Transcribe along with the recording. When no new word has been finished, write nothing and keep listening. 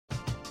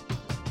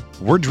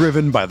We're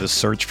driven by the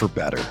search for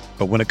better.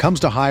 But when it comes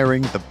to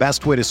hiring, the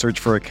best way to search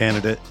for a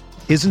candidate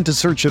isn't to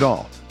search at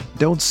all.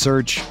 Don't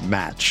search,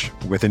 match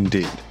with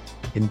Indeed.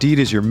 Indeed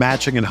is your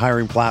matching and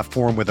hiring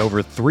platform with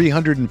over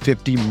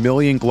 350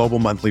 million global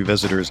monthly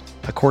visitors,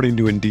 according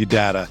to Indeed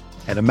data,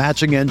 and a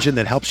matching engine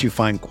that helps you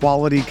find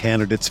quality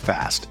candidates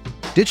fast.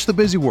 Ditch the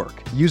busy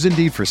work. Use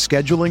Indeed for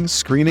scheduling,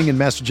 screening, and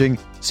messaging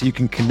so you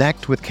can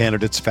connect with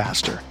candidates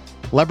faster.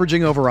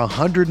 Leveraging over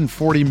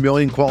 140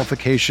 million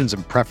qualifications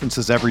and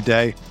preferences every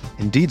day,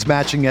 Indeed's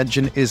matching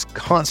engine is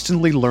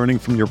constantly learning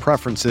from your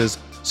preferences,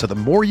 so the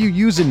more you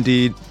use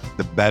Indeed,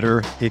 the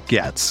better it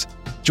gets.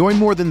 Join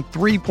more than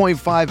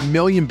 3.5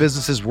 million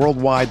businesses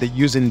worldwide that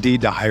use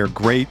Indeed to hire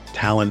great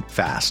talent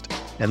fast.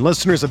 And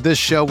listeners of this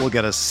show will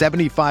get a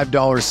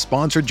 $75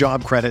 sponsored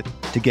job credit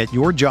to get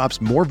your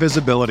jobs more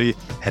visibility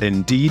at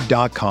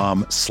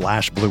Indeed.com/Blue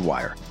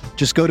Wire.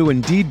 Just go to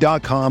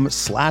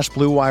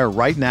Indeed.com/Blue Wire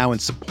right now and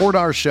support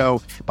our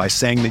show by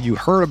saying that you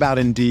heard about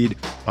Indeed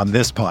on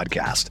this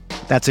podcast.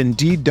 That's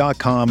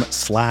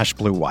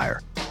Indeed.com/Blue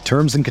Wire.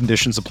 Terms and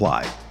conditions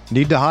apply.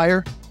 Need to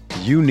hire?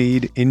 You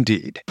need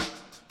Indeed.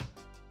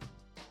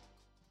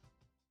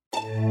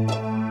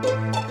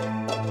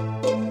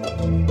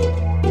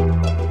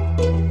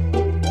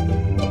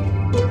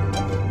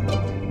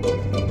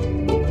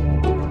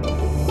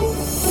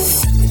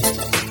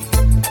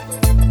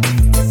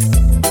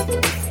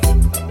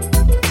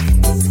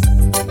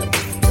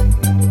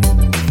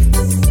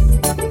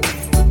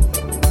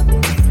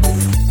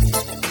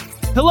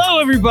 Hello,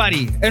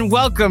 everybody, and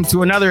welcome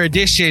to another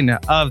edition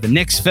of the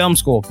Knicks Film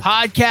School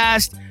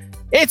podcast.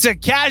 It's a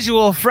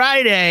casual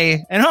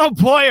Friday, and oh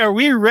boy, are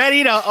we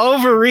ready to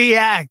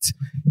overreact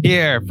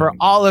here for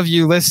all of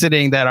you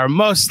listening that are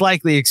most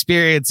likely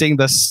experiencing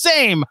the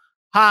same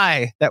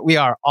high that we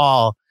are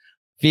all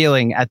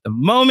feeling at the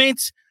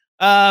moment.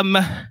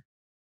 Fellas,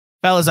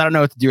 I don't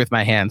know what to do with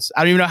my hands.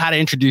 I don't even know how to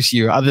introduce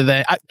you other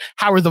than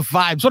how are the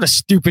vibes? What a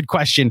stupid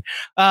question.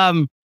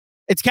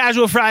 It's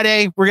Casual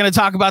Friday. We're going to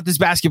talk about this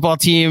basketball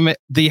team,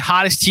 the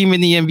hottest team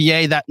in the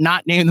NBA that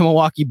not named the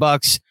Milwaukee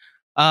Bucks.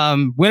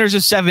 Winners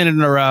of 7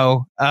 in a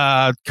row.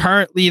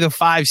 Currently the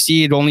 5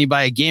 seed, only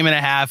by a game and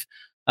a half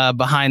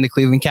behind the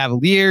Cleveland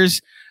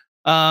Cavaliers.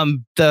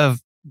 The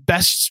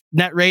best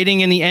net rating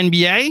in the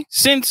NBA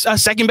since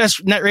second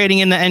best net rating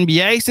in the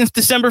NBA since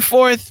December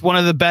 4th. One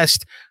of the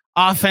best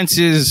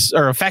offenses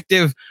or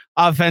effective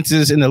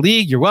offenses in the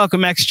league. You're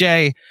welcome,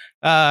 XJ.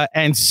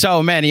 And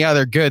so many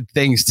other good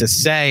things to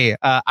say.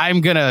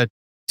 I'm going to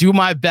do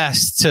my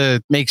best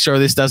to make sure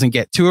this doesn't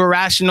get too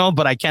irrational,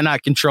 but I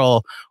cannot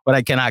control what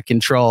I cannot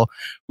control.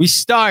 We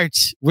start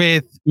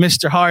with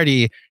Mr.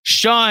 Hardy.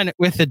 Sean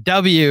with a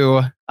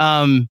W.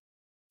 How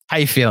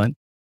you feeling?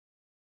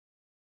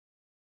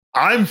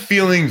 I'm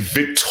feeling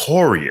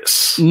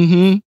victorious.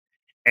 Mm-hmm.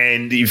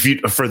 And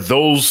for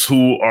those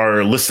who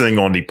are listening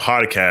on the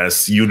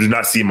podcast, you do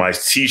not see my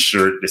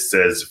T-shirt that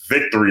says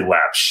 "Victory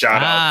Lap."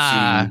 Shout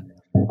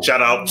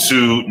out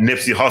to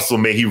Nipsey Hussle.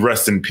 May he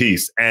rest in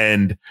peace.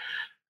 And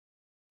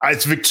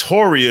it's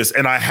victorious.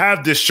 And I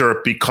have this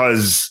shirt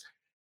because,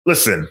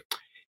 listen,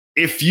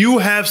 if you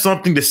have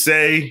something to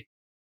say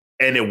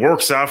and it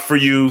works out for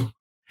you,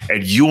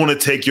 and you want to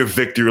take your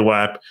victory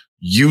lap,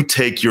 you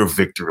take your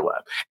victory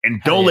lap,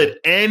 and don't let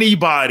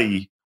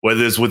anybody,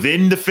 whether it's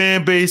within the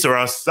fan base or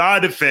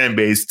outside the fan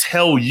base,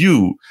 tell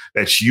you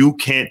that you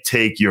can't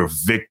take your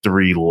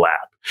victory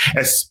lap,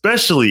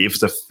 especially if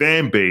it's a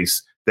fan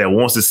base that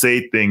wants to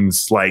say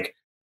things like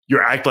you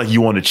act like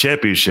you won a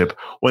championship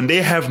when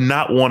they have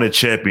not won a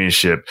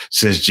championship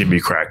since Jimmy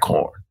Crack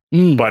Corn.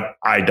 But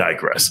I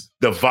digress.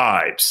 The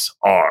vibes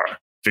are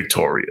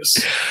victorious.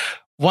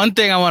 One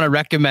thing I want to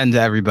recommend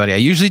to everybody, I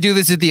usually do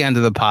this at the end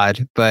of the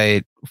pod,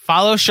 but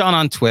follow Sean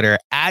on Twitter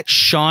at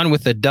Sean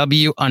with a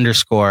W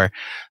 _.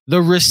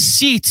 The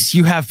receipts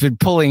you have been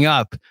pulling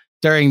up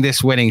during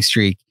this winning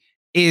streak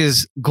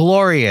is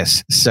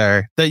glorious,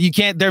 sir. That you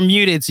can't, they're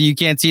muted, so you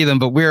can't see them,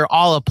 but we're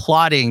all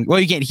applauding. Well,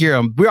 you can't hear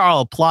them. We're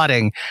all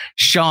applauding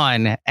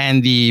Sean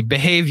and the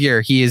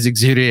behavior he has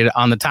exuded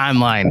on the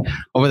timeline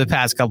over the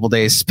past couple of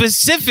days.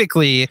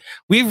 Specifically,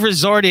 we've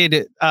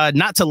resorted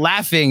not to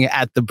laughing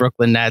at the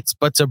Brooklyn Nets,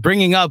 but to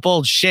bringing up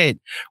old shit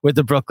with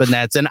the Brooklyn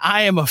Nets. And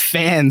I am a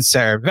fan,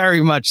 sir,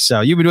 very much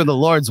so. You've been doing the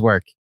Lord's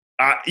work.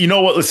 You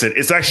know what? Listen,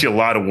 it's actually a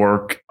lot of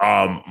work.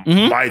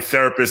 My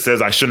therapist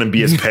says I shouldn't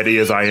be as petty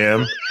as I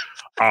am.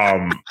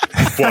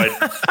 But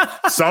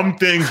some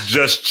things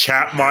just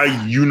chap my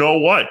you know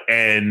what.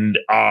 And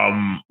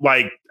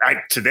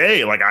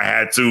today,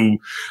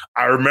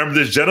 I remember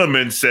this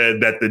gentleman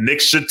said that the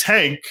Knicks should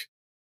tank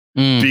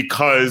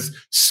because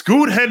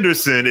Scoot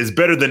Henderson is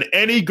better than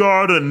any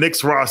guard on the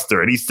Knicks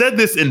roster. And he said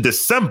this in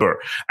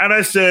December. And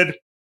I said,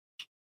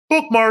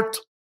 bookmarked.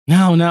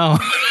 No.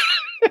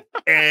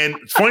 And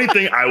funny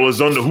thing, I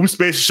was on the Hoop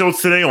Space show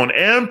today on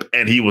AMP,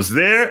 and he was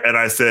there. And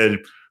I said,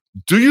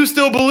 do you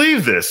still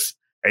believe this?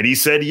 And he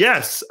said,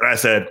 yes. And I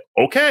said,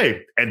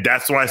 okay. And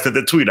that's when I sent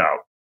the tweet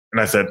out.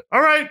 And I said,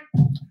 all right.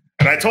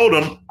 And I told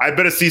him I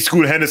better see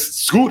Scoot Henderson.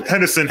 Scoot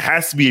Henderson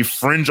has to be a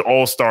fringe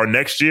all-star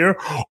next year,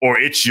 or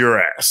it's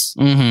your ass.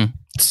 Mm-hmm.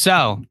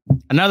 So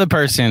another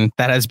person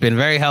that has been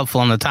very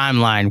helpful on the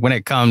timeline when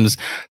it comes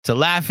to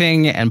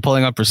laughing and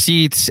pulling up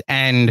receipts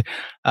and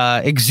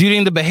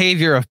exuding the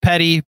behavior of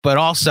petty, but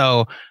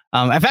also,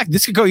 in fact,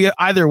 this could go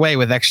either way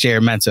with XJ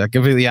or Mensa,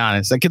 completely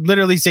honest. I could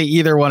literally say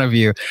either one of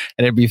you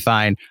and it'd be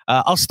fine.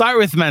 I'll start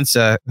with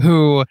Mensa,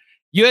 who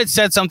you had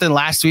said something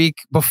last week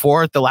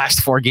before the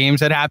last 4 games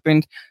had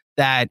happened,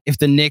 that if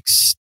the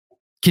Knicks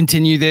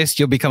continue this,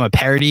 you'll become a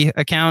parody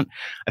account.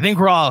 I think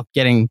we're all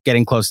getting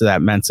close to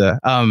that, Mensa.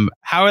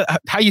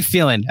 How you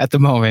feeling at the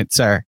moment,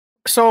 sir?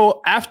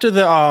 So after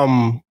the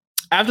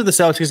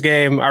Celtics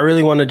game, I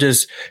really want to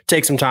just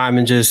take some time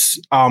and just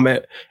I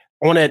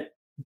want to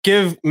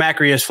give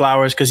Macri his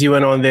flowers, because he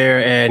went on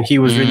there and he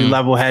was really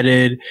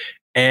level-headed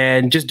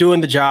and just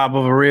doing the job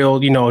of a real,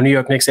 New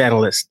York Knicks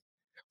analyst.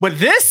 But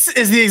this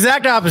is the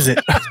exact opposite.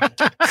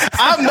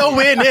 I'm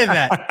nowhere near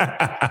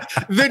that.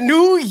 The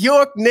New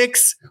York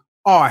Knicks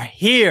are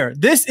here.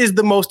 This is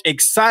the most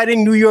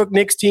exciting New York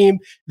Knicks team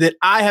that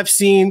I have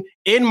seen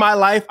in my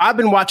life. I've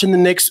been watching the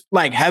Knicks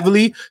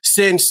heavily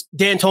since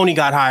D'Antoni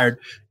got hired.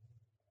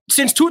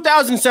 Since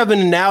 2007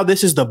 and now,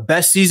 this is the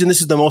best season. This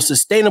is the most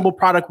sustainable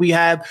product we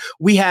have.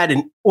 We had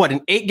an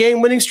 8-game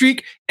winning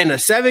streak and a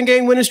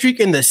 7-game winning streak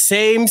in the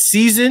same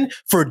season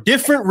for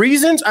different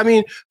reasons. I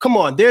mean, come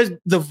on. The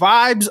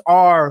vibes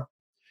are,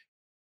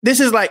 this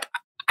is I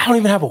don't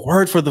even have a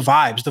word for the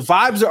vibes. The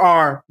vibes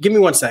are, give me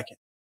 1 second.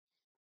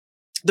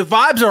 The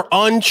vibes are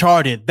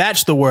uncharted.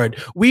 That's the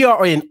word. We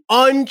are in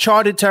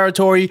uncharted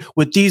territory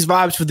with these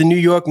vibes for the New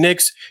York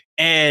Knicks.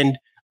 And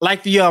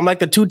like the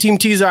 2-team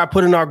teaser I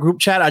put in our group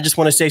chat, I just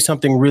want to say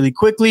something really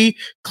quickly.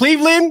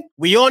 Cleveland,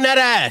 we on that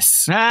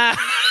ass.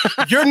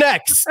 You're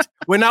next.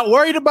 We're not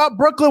worried about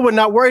Brooklyn. We're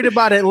not worried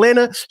about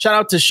Atlanta. Shout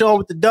out to Sean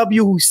with the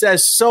W, who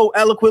says so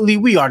eloquently,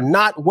 we are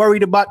not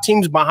worried about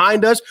teams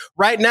behind us.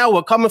 Right now,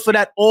 we're coming for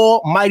that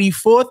almighty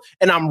 4th,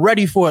 and I'm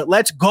ready for it.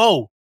 Let's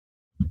go.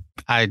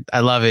 I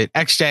love it.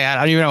 XJ, I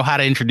don't even know how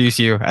to introduce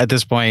you at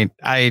this point.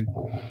 How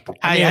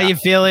you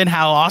feeling?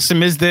 How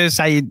awesome is this?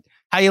 How you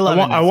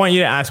loving this? I want you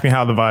to ask me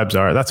how the vibes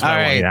are. That's what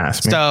I want you to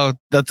ask me. So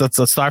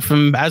let's start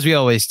from, as we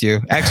always do.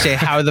 XJ,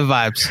 how are the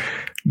vibes?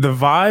 The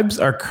vibes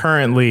are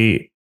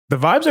currently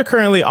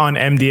on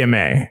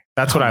MDMA.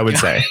 That's what I would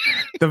say.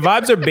 The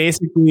vibes are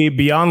basically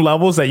beyond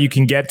levels that you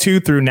can get to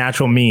through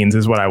natural means,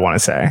 is what I want to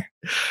say.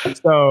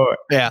 So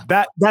yeah,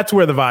 that's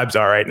where the vibes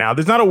are right now.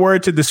 There's not a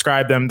word to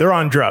describe them. They're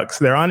on drugs.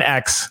 They're on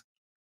X.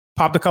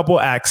 Popped a couple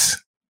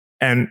X,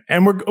 and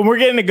we're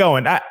getting it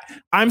going.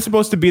 I'm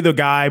supposed to be the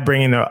guy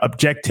bringing the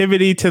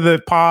objectivity to the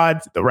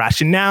pod, the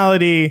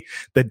rationality,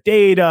 the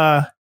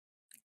data.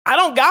 I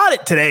don't got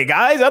it today,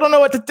 guys. I don't know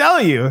what to tell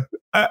you.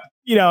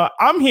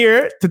 I'm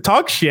here to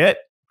talk shit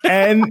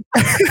and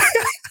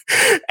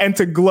and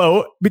to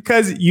gloat,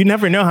 because you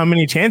never know how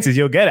many chances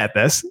you'll get at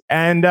this.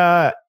 And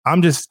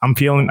I'm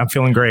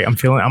feeling great.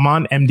 I'm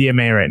on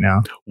MDMA right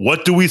now.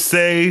 What do we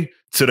say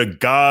to the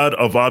god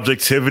of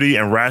objectivity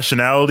and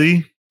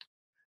rationality?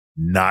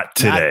 Not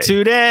today. Not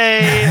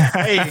today.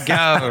 There you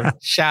go.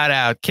 Shout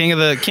out. King of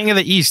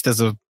the East as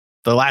of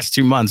the last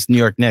 2 months, New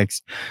York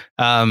Knicks.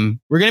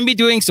 We're going to be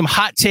doing some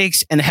hot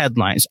takes and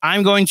headlines.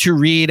 I'm going to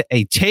read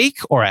a take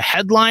or a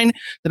headline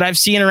that I've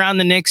seen around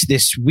the Knicks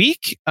this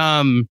week,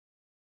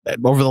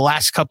 over the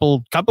last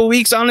couple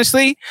weeks,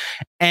 honestly.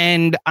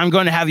 And I'm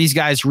going to have these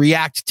guys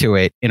react to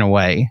it in a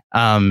way.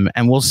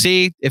 And we'll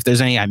see if there's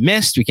any I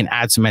missed. We can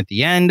add some at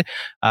the end.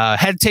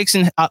 Head takes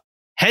and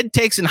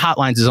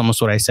hotlines is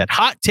almost what I said.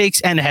 Hot takes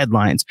and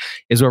headlines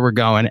is where we're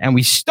going. And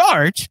we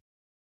start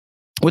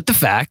with the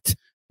fact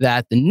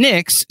that the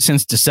Knicks,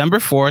 since December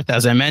 4th,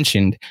 as I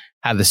mentioned,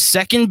 have the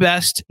second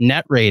best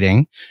net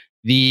rating.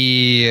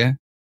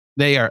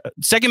 They are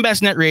second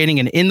best net rating,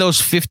 and in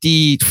those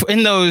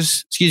 41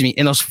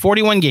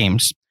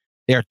 games,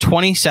 they are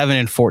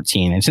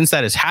 27-14. And since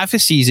that is half a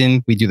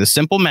season, we do the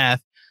simple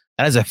math.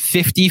 That is a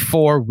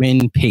 54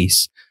 win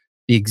pace,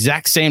 the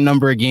exact same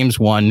number of games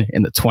won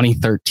in the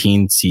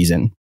 2013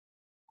 season.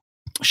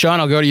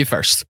 Sean, I'll go to you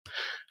first.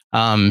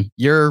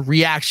 Your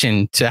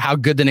reaction to how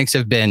good the Knicks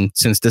have been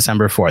since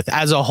December 4th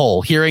as a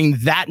whole, hearing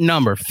that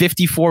number,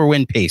 54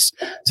 win pace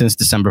since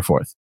December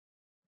 4th.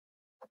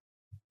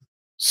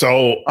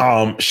 So,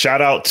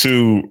 shout out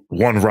to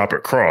one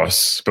Robert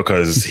Cross,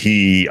 because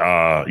he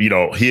of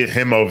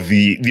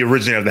the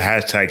originator of the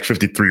hashtag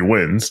 53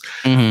 wins,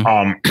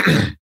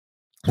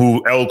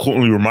 who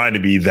eloquently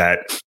reminded me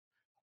that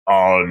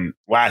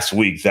last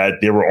week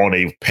that they were on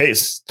a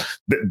pace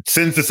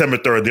since December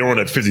 3rd, they were on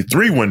a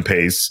 53 win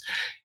pace,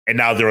 and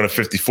now they're on a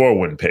 54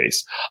 win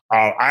pace.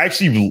 I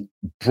actually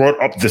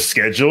brought up the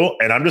schedule,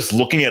 and I'm just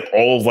looking at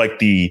all of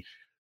the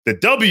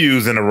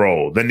W's in a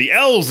row, then the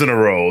L's in a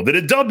row, then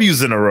the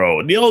W's in a row,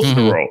 and the L's in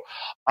a row.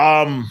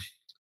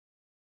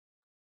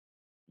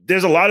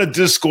 There's a lot of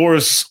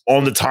discourse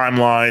on the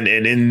timeline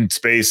and in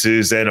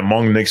spaces and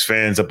among Knicks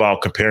fans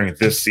about comparing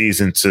this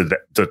season to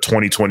the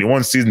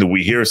 2021 season, the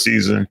We Here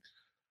season.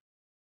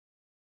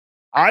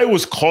 I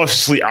was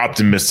cautiously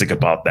optimistic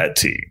about that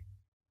team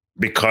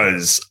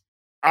because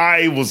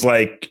I was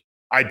like,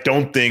 I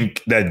don't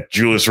think that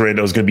Julius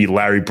Randle is going to be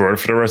Larry Bird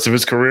for the rest of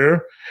his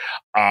career.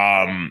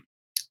 Alfred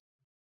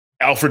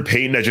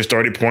Payton as your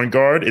starting point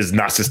guard is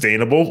not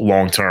sustainable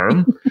long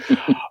term.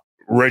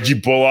 Reggie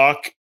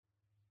Bullock,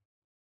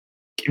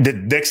 the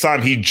next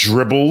time he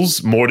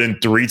dribbles more than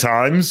 3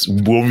 times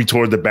moving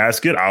toward the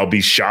basket, I'll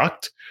be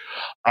shocked.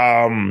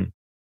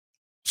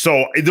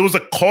 So there was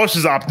a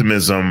cautious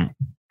optimism,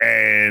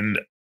 and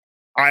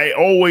I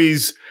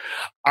always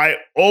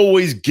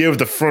give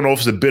the front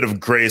office a bit of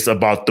grace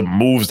about the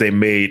moves they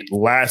made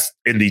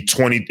in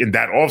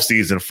that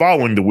offseason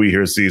following the We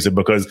Here season,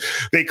 because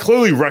they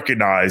clearly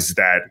recognized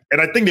that,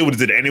 and I think they would have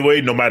did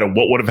anyway, no matter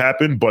what would have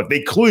happened, but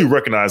they clearly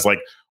recognized, like,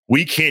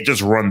 we can't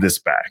just run this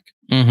back.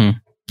 Mm-hmm.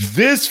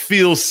 This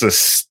feels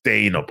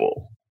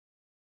sustainable.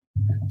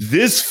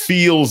 This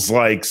feels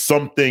like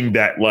something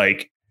that,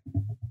 like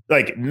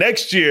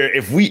next year,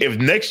 if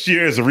next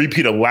year is a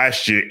repeat of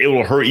last year, it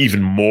will hurt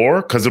even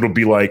more, because it'll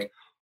be like,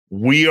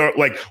 we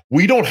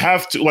don't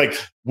have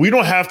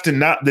to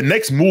not, the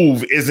next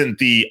move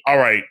isn't all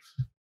right,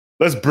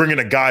 let's bring in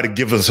a guy to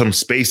give us some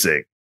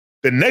spacing.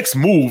 The next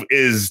move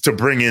is to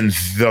bring in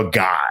the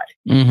guy.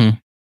 Mm-hmm.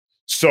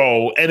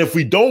 So, and if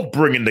we don't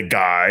bring in the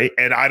guy,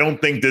 and I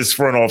don't think this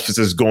front office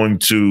is going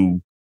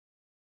to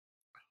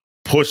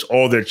push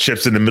all their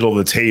chips in the middle of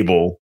the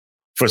table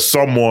for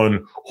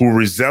someone who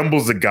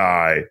resembles a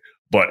guy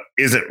but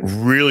isn't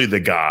really the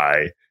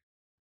guy.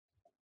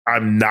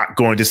 I'm not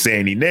going to say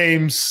any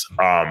names,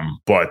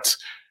 but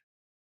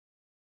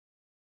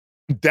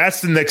that's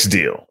the next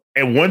deal.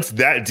 And once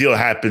that deal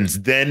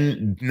happens,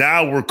 then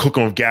now we're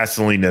cooking with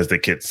gasoline, as the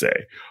kids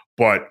say.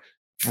 But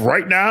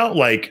right now,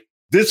 like,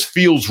 this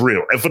feels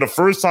real. And for the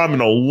first time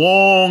in a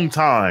long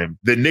time,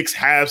 the Knicks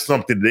have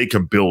something they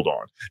can build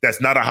on.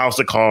 That's not a house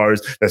of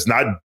cards. That's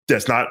not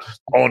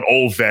on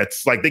old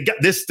vets. Like, they got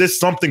this. There's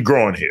something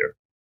growing here.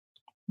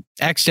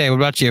 XJ, what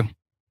about you?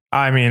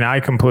 I mean, I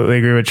completely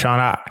agree with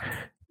Sean.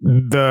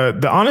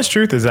 The honest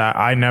truth is that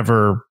I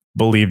never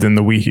believed in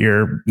the We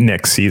Here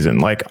Knicks season.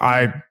 Like,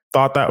 I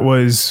thought that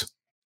was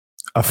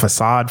a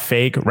facade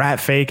fake, rat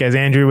fake, as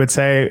Andrew would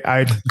say.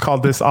 I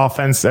called this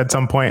offense at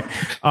some point.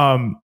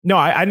 No,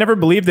 I never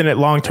believed in it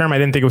long term. I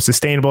didn't think it was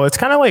sustainable. It's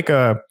kind of like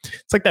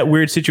it's like that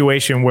weird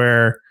situation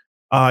where,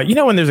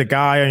 when there's a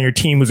guy on your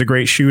team who's a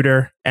great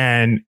shooter,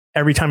 and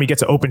every time he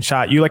gets an open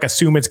shot, you like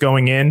assume it's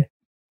going in.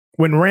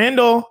 When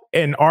Randall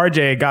and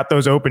RJ got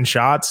those open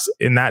shots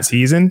in that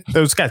season,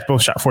 those guys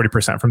both shot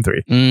 40% from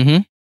 3. Mm-hmm.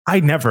 I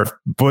never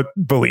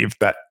believed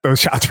that those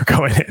shots were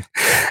going in.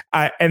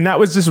 And that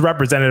was just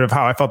representative of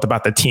how I felt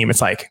about the team.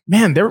 It's like,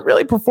 man, they're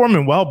really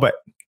performing well, but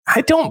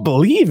I don't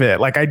believe it.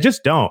 Like, I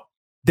just don't.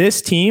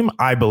 This team,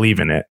 I believe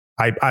in it.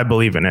 I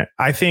believe in it.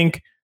 I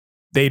think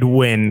they'd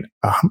win.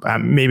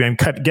 Maybe I'm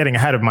getting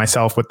ahead of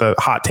myself with the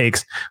hot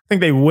takes. I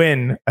think they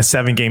win a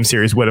 7-game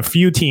series with a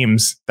few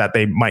teams that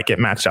they might get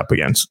matched up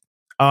against.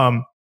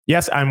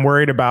 Yes, I'm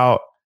worried about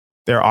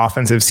their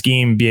offensive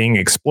scheme being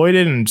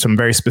exploited in some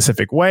very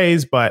specific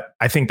ways, but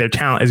I think their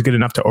talent is good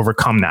enough to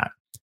overcome that.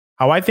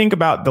 How I think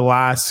about the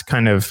last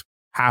kind of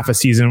half a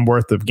season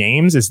worth of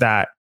games is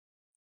that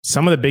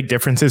some of the big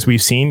differences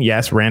we've seen,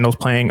 yes, Randall's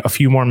playing a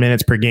few more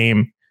minutes per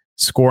game,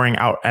 scoring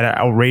out at an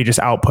outrageous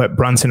output,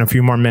 Brunson a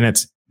few more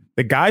minutes.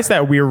 The guys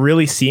that we're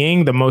really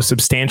seeing the most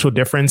substantial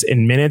difference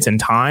in minutes and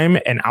time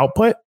and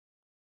output,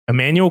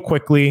 Immanuel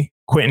Quickley,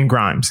 Quentin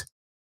Grimes.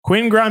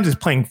 Quentin Grimes is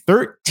playing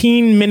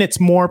 13 minutes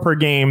more per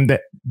game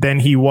than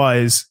he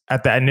was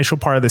at the initial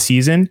part of the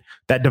season.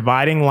 That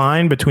dividing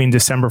line between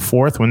December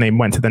 4th, when they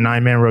went to the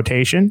 9-man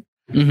rotation,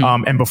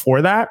 and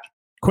before that,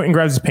 Quentin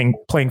Grimes is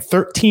playing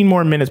 13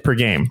 more minutes per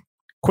game.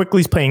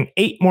 Quickley's playing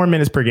 8 more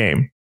minutes per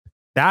game.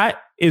 That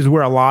is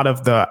where a lot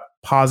of the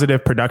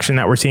positive production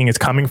that we're seeing is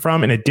coming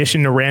from, in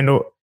addition to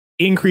Randall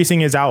increasing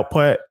his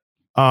output,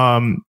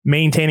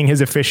 maintaining his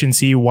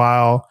efficiency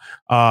while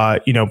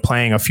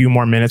playing a few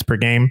more minutes per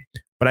game.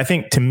 But I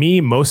think, to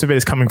me, most of it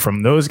is coming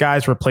from those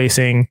guys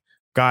replacing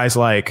guys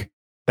like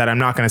that. I'm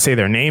not going to say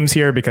their names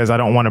here because I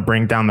don't want to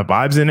bring down the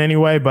vibes in any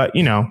way, but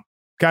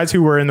guys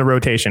who were in the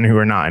rotation who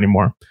are not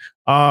anymore.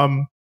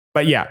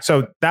 But yeah,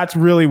 so that's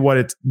really what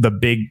it's the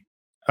big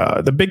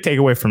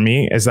takeaway for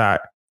me is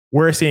that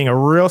we're seeing a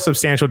real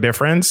substantial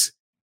difference,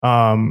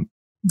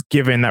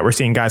 given that we're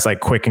seeing guys like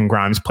Quick and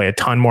Grimes play a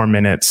ton more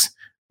minutes.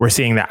 We're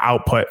seeing the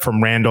output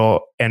from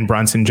Randall and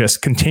Brunson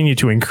just continue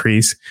to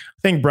increase.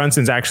 I think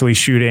Brunson is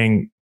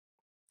shooting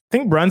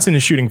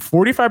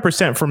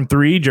 45% from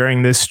 3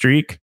 during this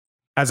streak,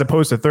 as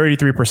opposed to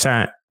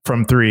 33%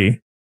 from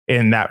 3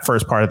 in that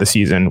first part of the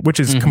season,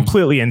 which is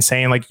completely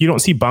insane. Like, you don't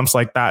see bumps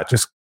like that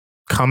just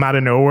come out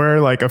of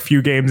nowhere, like a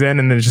few games in,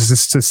 and then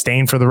just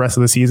sustain for the rest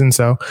of the season.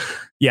 So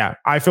yeah,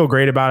 I feel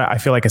great about it. I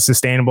feel like it's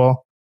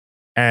sustainable,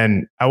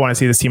 and I want to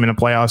see this team in the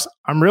playoffs.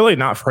 I'm really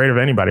not afraid of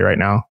anybody right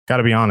now. Got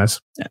to be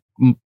honest.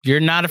 You're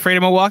not afraid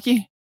of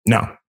Milwaukee?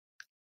 No.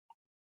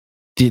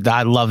 Dude,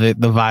 I love it.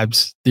 The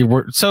vibes.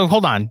 So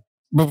hold on.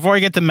 before I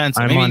get to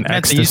Mensa, I'm on Mensa,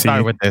 ecstasy, you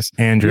start with this.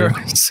 Andrew.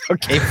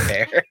 Okay,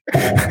 fair.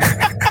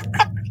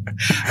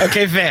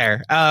 Okay,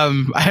 fair.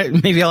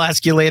 Maybe I'll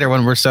ask you later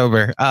when we're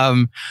sober.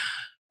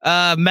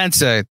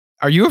 Mensa,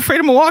 are you afraid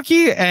of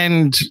Milwaukee?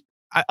 And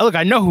look,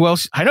 I know who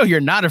else. I know you're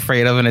not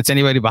afraid of, and it's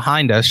anybody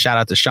behind us. Shout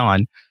out to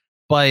Sean.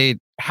 But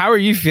how are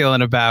you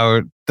feeling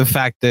about the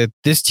fact that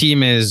this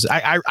team is?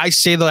 I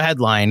say the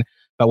headline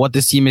about what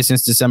this team is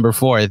since December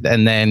 4th,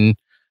 and then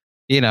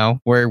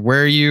where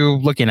are you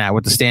looking at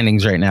with the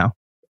standings right now?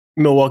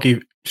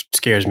 Milwaukee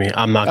scares me.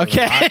 I'm not.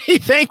 Okay,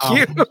 thank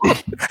you.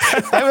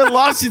 I haven't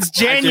lost since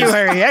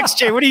January.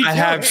 XJ, what are you doing? I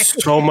have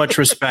so much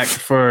respect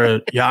for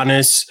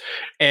Giannis,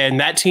 and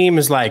that team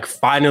is like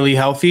finally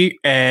healthy.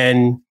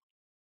 And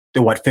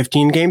they're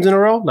 15 games in a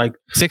row? Like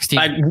 16.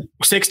 Like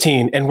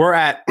 16. And we're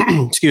at,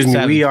 excuse me,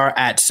 7. We are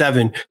at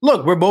 7.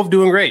 Look, we're both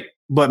doing great,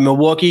 but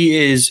Milwaukee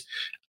is,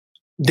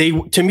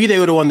 to me, they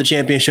would have won the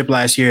championship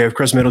last year if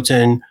Chris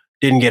Middleton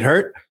didn't get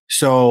hurt.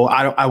 So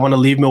I want to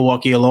leave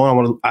Milwaukee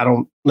alone.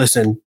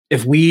 Listen,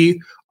 if we're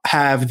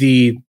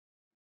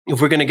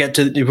going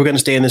to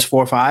stay in this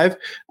 4-5,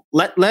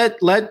 let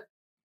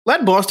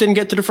Boston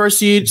get to the first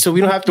seed so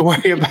we don't have to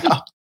worry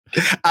about,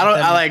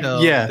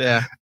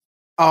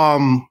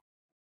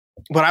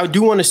 but I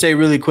do want to say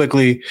really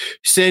quickly,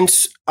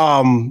 since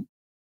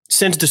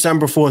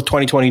December 4th,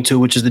 2022,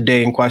 which is the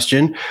day in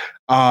question,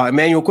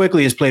 Immanuel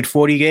Quickley has played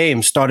 40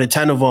 games, started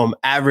 10 of them,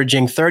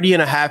 averaging 30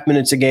 and a half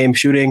minutes a game,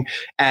 shooting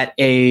at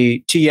a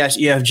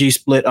TS-EFG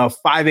split of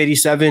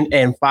 587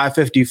 and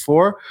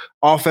 554,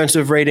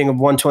 offensive rating of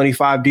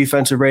 125,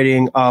 defensive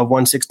rating of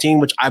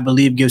 116, which I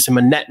believe gives him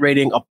a net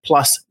rating of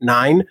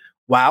 +9.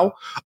 Wow.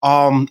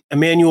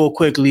 Immanuel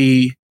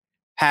Quickley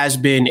has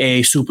been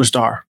a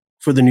superstar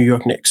for the New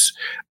York Knicks.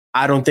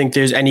 I don't think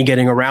there's any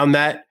getting around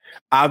that.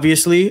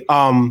 Obviously,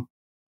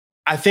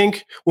 I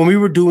think when we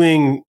were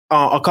doing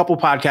a couple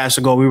podcasts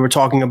ago, we were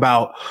talking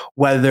about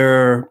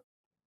whether,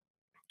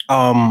 we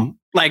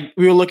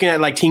were looking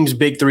at teams'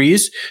 big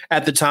threes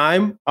at the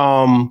time.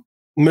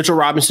 Mitchell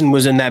Robinson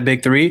was in that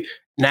big three.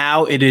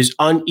 Now it is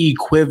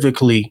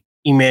unequivocally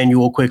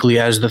Immanuel Quickley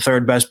as the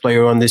third best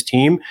player on this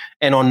team.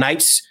 And on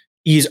nights,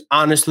 he's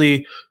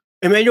honestly,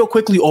 Immanuel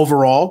Quickley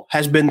overall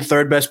has been the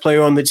third best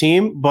player on the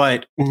team,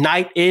 but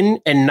night in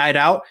and night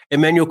out,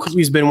 Immanuel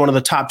Quickley's been one of the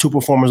top 2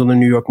 performers on the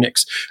New York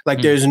Knicks.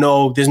 There's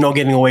no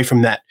getting away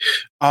from that.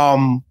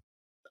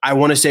 I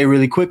want to say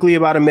really quickly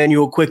about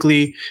Immanuel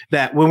Quickley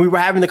that when we were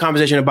having the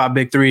conversation about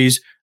big threes,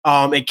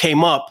 it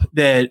came up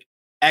that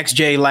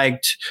XJ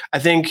liked, I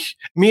think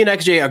me and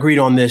XJ agreed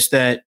on this,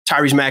 that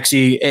Tyrese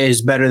Maxey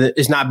is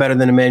not better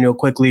than Immanuel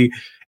Quickley.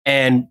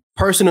 And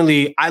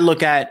personally, I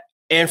look at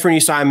Anthony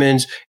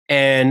Simons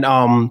and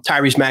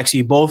Tyrese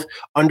Maxey, both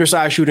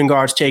undersized shooting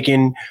guards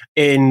taken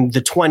in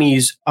the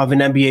 20s of an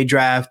NBA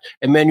draft.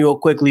 Immanuel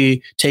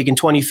Quickley taken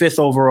 25th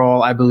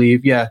overall, I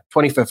believe. Yeah,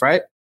 25th,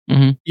 right?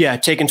 Mm-hmm. Yeah,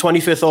 taken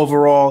 25th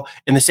overall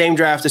in the same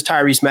draft as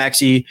Tyrese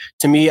Maxey.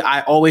 To me,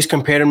 I always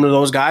compare them to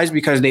those guys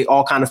because they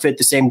all kind of fit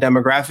the same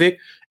demographic.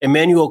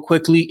 Immanuel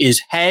Quickley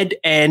is head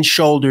and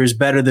shoulders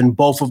better than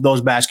both of those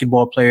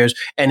basketball players.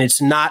 And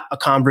it's not a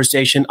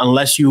conversation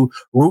unless you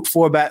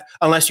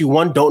unless you,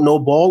 1, don't know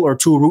ball, or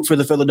 2, root for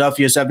the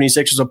Philadelphia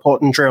 76ers or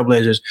Portland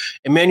Trailblazers.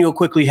 Immanuel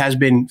Quickley has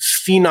been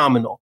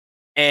phenomenal.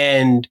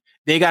 And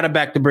they got to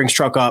back the Brinks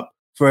truck up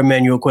for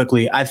Immanuel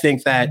Quickley. I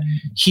think that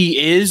he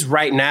is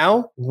right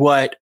now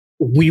what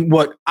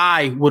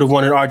I would have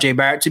wanted RJ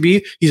Barrett to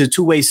be. He's a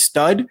two-way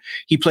stud.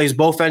 He plays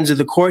both ends of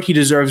the court. He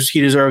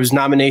deserves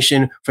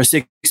nomination for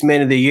 6th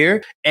Man of the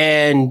Year.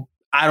 And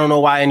I don't know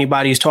why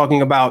anybody is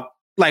talking about,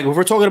 if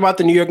we're talking about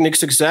the New York Knicks'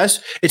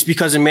 success, it's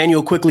because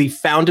Immanuel Quickley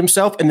found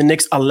himself and the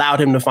Knicks allowed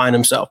him to find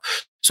himself.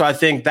 So I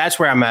think that's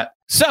where I'm at.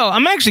 So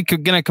I'm actually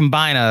going to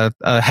combine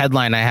a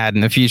headline I had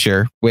in the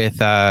future with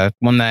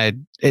one that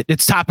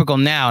it's topical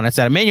now, and it's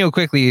that Immanuel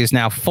Quickley is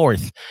now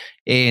 4th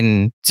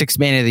in 6th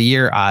Man of the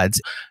Year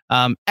odds.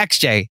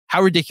 XJ,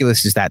 how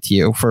ridiculous is that to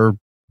you for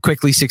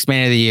Quickley 6th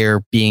Man of the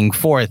Year being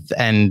 4th?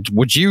 And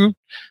would you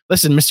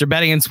listen, Mr.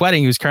 Betting and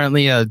Sweating, who's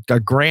currently a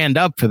grand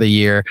up for the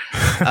year?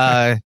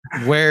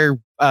 Where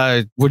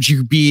would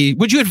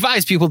you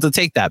advise people to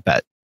take that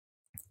bet?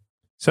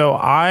 So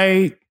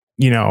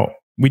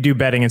we do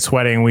Betting and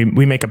Sweating.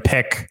 We make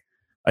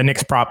a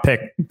Knicks prop pick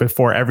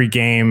before every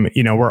game.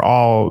 We're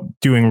all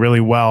doing really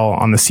well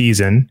on the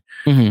season.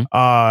 Mm-hmm.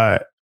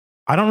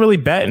 I don't really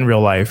bet in real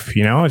life.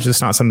 It's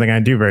just not something I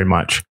do very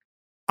much.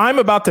 I'm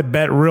about to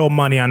bet real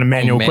money on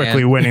Immanuel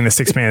Quickley winning the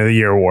 6th Man of the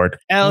Year award.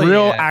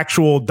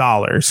 Actual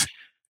dollars.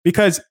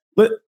 Because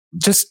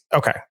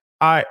okay.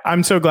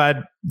 I'm so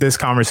glad this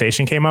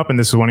conversation came up and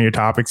this is one of your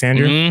topics,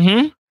 Andrew.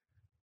 Mm-hmm.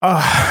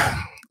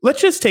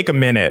 Let's just take a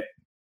minute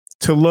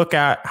to look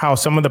at how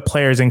some of the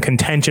players in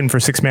contention for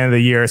 6th Man of the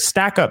Year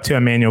stack up to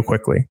Immanuel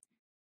Quickley.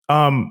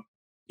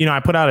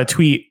 I put out a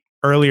tweet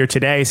earlier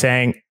today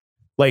saying,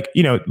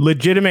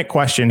 legitimate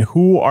question,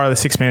 who are the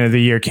 6th Man of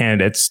the Year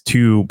candidates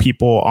to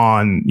people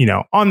on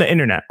the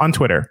internet, on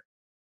Twitter?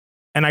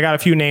 And I got a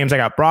few names. I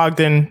got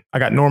Brogdon, I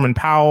got Norman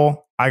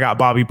Powell, I got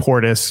Bobby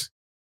Portis,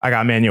 I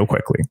got Immanuel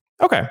Quickley.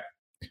 Okay.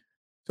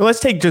 So let's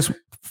take just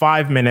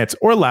 5 minutes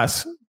or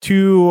less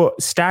to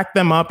stack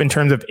them up in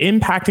terms of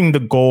impacting the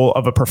goal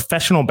of a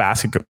professional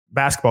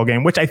basketball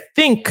game, which I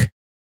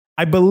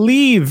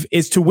believe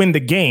is to win the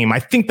game. I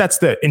think that's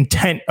the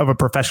intent of a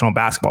professional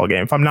basketball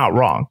game, if I'm not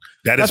wrong.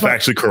 That's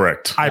factually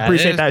correct. I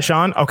appreciate that,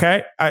 Sean.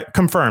 Okay.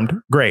 Confirmed.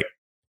 Great.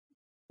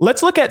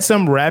 Let's look at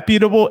some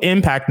reputable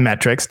impact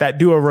metrics that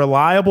do a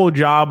reliable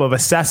job of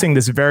assessing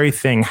this very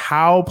thing,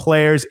 how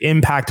players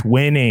impact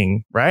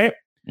winning, right?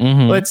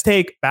 Mm-hmm. Let's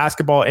take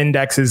Basketball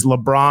Index's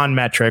LeBron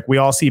metric. We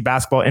all see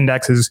Basketball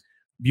Index's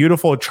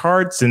beautiful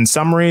charts and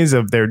summaries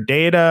of their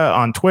data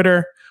on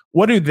Twitter.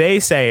 What do they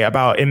say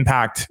about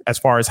impact as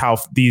far as how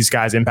these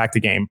guys impact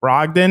the game?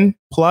 Brogdon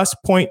plus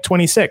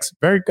 0.26.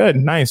 Very good.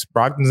 Nice.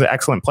 Brogdon's an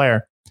excellent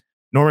player.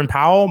 Norman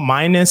Powell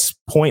minus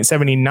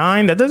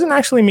 0.79. That doesn't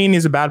actually mean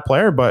he's a bad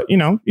player, but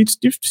he's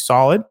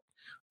solid.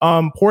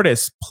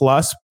 Portis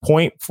plus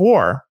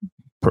 0.4.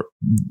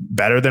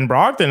 Better than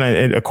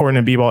Brogdon, according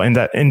to B-Ball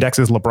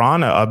Index's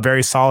LeBron, a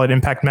very solid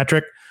impact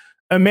metric.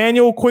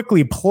 Emmanuel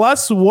Quickley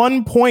plus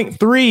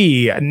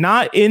 1.3,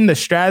 not in the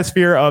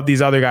stratosphere of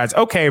these other guys.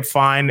 Okay,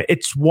 fine.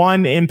 It's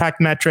one impact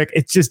metric.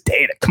 It's just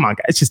data. Come on,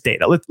 guys. It's just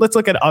data. Let's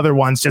look at other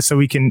ones just so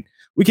we can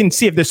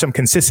see if there's some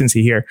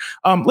consistency here.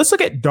 Let's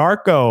look at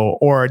Darko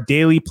or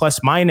daily plus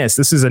minus.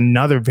 This is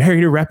another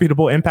very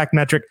reputable impact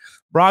metric.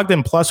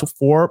 Brogdon plus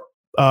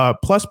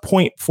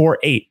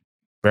 0.48.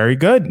 Very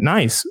good.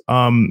 Nice.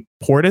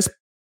 Portis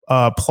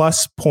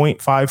plus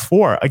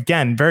 0.54.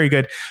 Again, very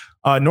good.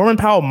 Norman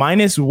Powell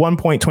minus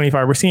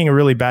 1.25. We're seeing a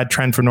really bad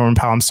trend for Norman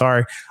Powell. I'm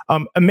sorry.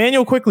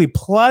 Emmanuel Quickley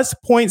plus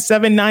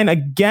 0.79.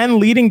 Again,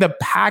 leading the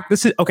pack.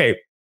 This is okay.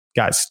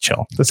 Guys,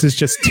 chill. This is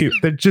just two.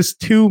 This is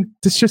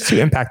just two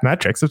impact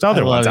metrics. There's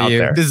other ones out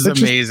there. This is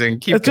amazing.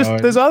 Keep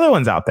going. There's other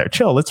ones out there.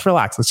 Chill. Let's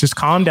relax. Let's just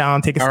calm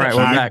down. Take a step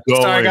back.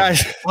 Sorry,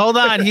 guys. Hold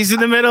on. He's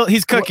in the middle.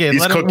 He's cooking.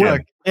 Let him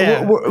cook.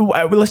 Yeah.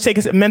 Let's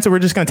take Mensa. We're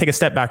just going to take a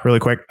step back really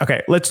quick.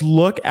 Okay. Let's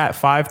look at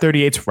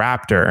 538's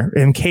Raptor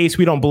in case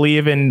we don't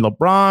believe in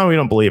LeBron. We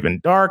don't believe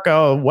in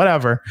Darko,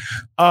 whatever.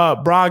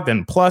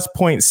 Brogdon plus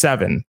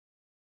 0.7.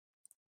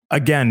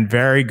 Again,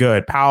 very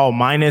good. Powell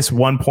minus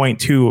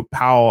 1.2.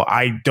 Powell,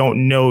 I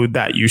don't know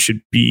that you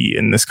should be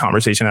in this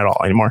conversation at all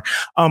anymore.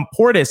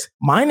 Portis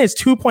minus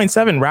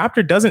 2.7.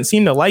 Raptor doesn't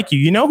seem to like you.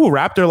 You know who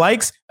Raptor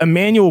likes?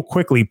 Emmanuel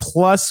Quickley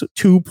plus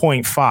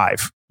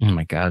 2.5. Oh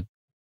my God.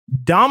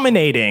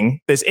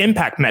 Dominating this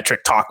impact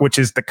metric talk, which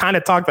is the kind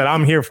of talk that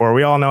I'm here for.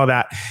 We all know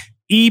that.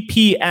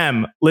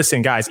 EPM.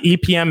 Listen, guys,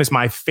 EPM is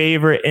my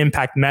favorite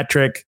impact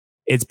metric.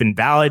 It's been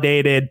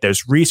validated.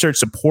 There's research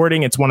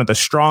supporting. It's one of the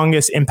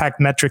strongest impact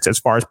metrics as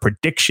far as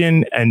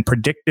prediction and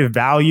predictive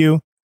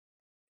value.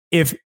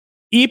 If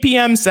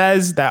EPM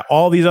says that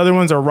all these other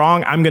ones are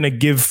wrong, I'm going to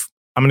give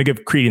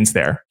credence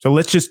there. So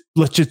let's just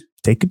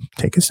take a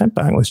step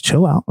back. Let's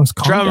chill out. Let's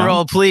calm down. Drum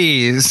roll,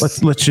 please.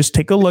 Let's just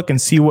take a look and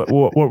see what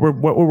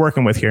we're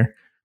working with here.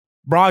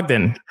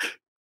 Brogdon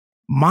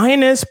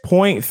minus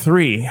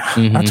 0.3.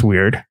 Mm-hmm. That's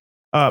weird.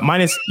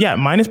 Minus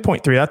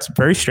 0.3. That's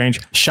very strange.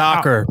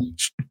 Shocker.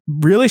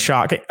 Really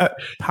shocking.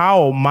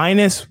 Powell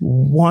minus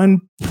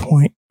 1.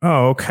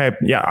 Oh, okay.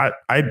 Yeah,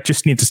 I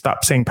just need to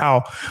stop saying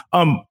Powell.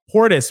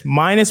 Portis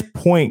minus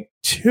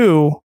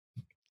 0.2.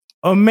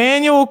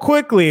 Emmanuel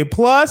Quickley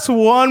plus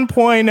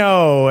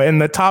 1.0 in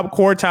the top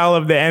quartile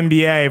of the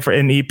NBA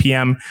in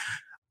EPM.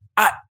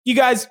 You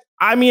guys,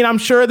 I mean, I'm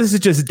sure this is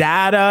just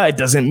data. It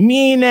doesn't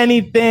mean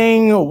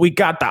anything. We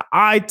got the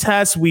eye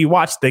test. We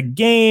watched the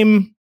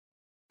game.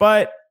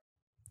 But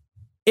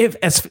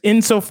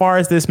insofar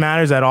as this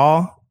matters at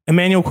all,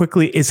 Emmanuel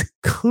Quickley is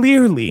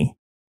clearly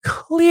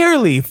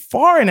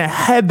far and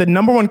ahead the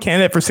number one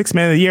candidate for Sixth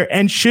Man of the Year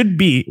and should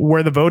be,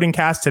 where the voting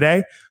cast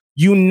today,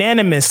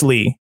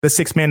 unanimously the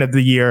Sixth Man of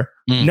the Year.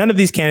 None of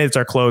these candidates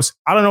are close.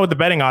 I don't know what the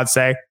betting odds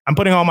say. I'm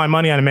putting all my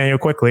money on Emmanuel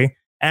Quickley.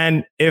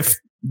 And if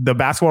the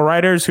basketball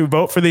writers who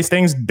vote for these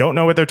things don't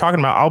know what they're talking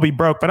about, I'll be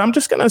broke. But I'm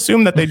just going to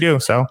assume that they do.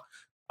 So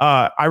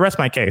I rest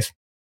my case.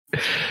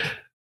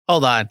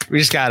 Hold on. We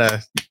just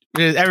gotta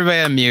everybody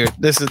unmute.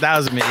 That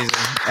was amazing.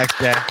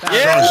 XJ.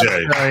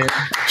 Yeah.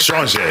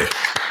 Sean J.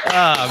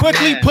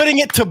 Quickly putting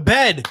it to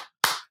bed.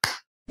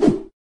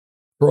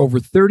 For over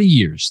 30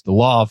 years, the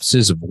law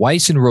offices of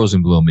Weiss and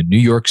Rosenblum in New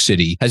York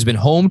City has been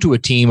home to a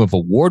team of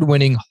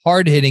award-winning,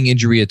 hard-hitting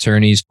injury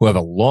attorneys who have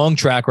a long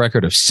track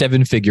record of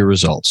seven-figure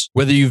results.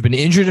 Whether you've been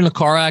injured in a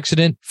car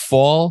accident,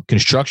 fall,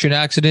 construction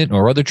accident,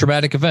 or other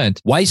traumatic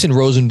event, Weiss and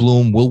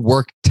Rosenblum will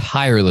work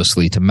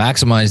tirelessly to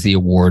maximize the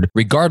award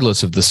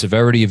regardless of the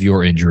severity of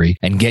your injury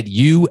and get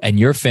you and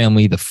your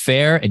family the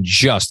fair and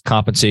just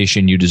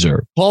compensation you deserve.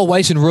 Call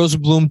Weiss and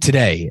Rosenblum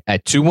today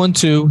at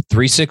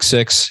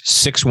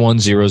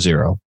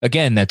 212-366-6100.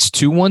 Again, that's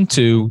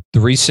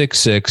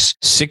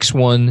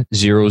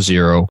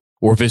 212-366-6100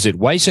 or visit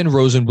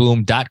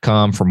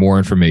weissandrosenblum.com for more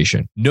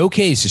information. No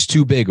case is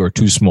too big or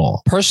too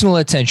small. Personal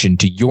attention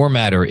to your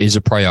matter is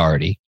a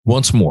priority.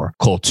 Once more,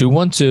 call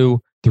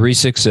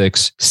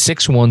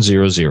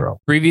 212-366-6100.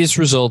 Previous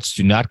results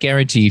do not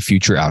guarantee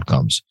future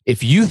outcomes.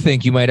 If you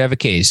think you might have a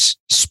case,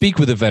 speak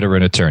with a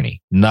veteran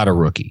attorney, not a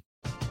rookie.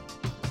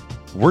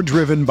 We're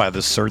driven by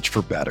the search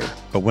for better.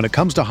 But when it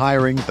comes to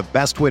hiring, the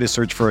best way to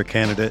search for a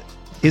candidate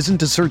isn't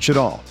to search at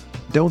all.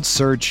 Don't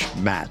search,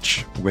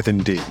 match with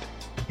Indeed.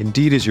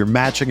 Indeed is your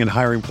matching and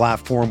hiring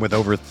platform with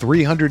over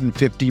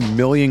 350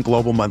 million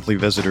global monthly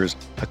visitors,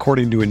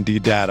 according to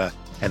Indeed data,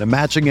 and a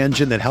matching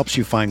engine that helps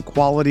you find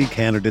quality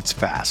candidates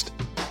fast.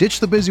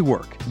 Ditch the busy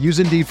work. Use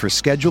Indeed for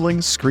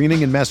scheduling,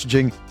 screening, and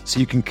messaging so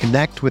you can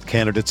connect with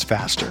candidates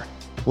faster.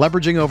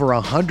 Leveraging over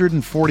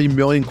 140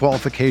 million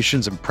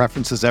qualifications and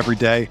preferences every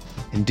day,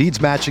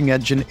 Indeed's matching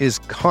engine is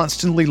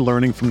constantly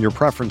learning from your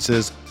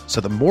preferences,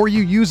 so the more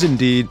you use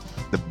Indeed,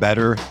 the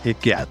better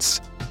it gets.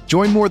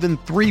 Join more than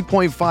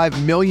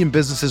 3.5 million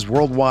businesses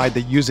worldwide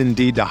that use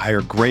Indeed to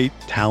hire great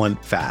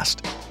talent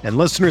fast. And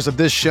listeners of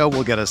this show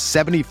will get a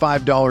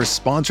 $75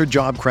 sponsored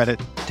job credit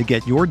to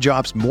get your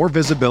jobs more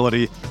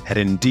visibility at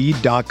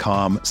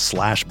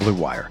Indeed.com/Blue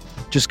Wire.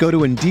 Just go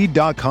to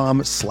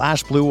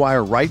Indeed.com/Blue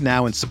Wire right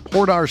now and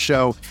support our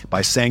show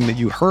by saying that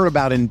you heard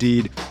about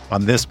Indeed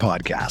on this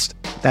podcast.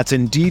 That's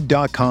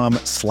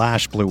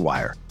Indeed.com/Blue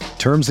Wire.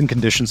 Terms and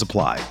conditions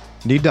apply.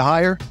 Need to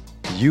hire?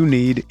 You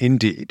need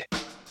Indeed.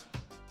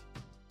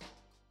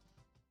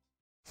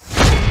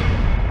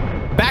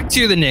 Back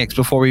to the Knicks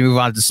before we move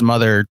on to some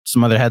other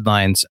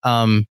headlines.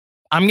 I'm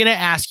going to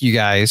ask you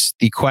guys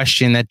the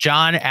question that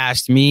John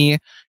asked me,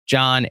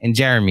 John, and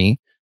Jeremy.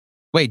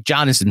 Wait,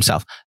 John is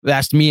himself.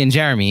 Asked me and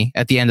Jeremy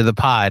at the end of the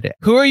pod.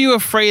 Who are you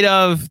afraid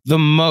of the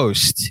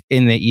most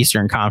in the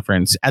Eastern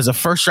Conference as a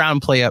first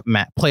round playoff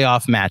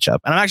matchup?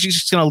 And I'm actually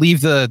just going to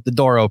leave the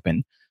door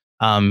open.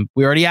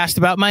 We already asked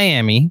about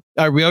Miami.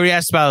 We already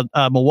asked about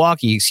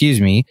Milwaukee,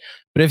 excuse me.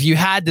 But if you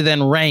had to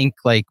then rank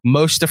like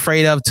most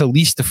afraid of to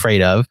least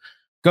afraid of,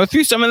 go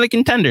through some of the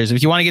contenders.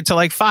 If you want to get to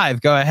like 5,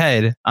 go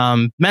ahead.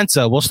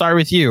 Mensa, we'll start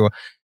with you.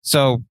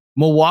 So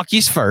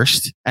Milwaukee's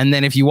first. And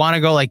then if you want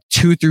to go like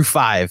 2 through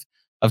 5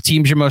 of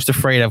teams you're most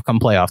afraid of come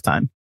playoff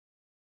time.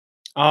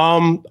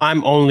 I'm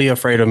only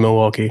afraid of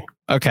Milwaukee.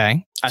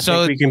 Okay. I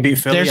think we can beat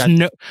Philly.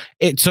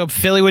 So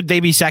Philly, would they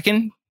be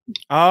second?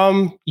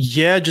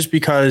 Yeah, just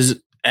because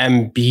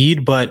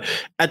Embiid, but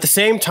at the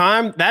same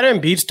time, that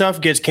Embiid stuff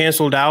gets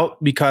canceled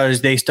out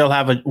because they still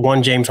have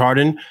one James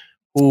Harden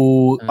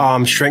who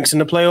shrinks in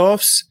the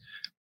playoffs.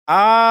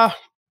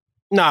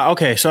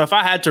 Okay. So if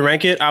I had to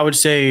rank it, I would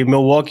say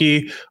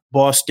Milwaukee,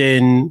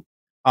 Boston,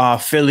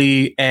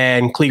 Philly,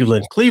 and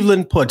Cleveland.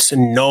 Cleveland puts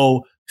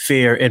no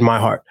fear in my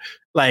heart.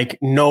 Like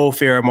no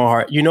fear in my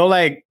heart. You know,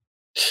 like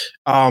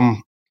the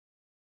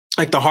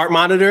heart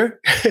monitor.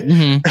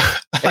 Mm-hmm.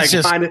 Like it's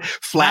just kind of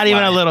flat. Not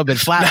even a little bit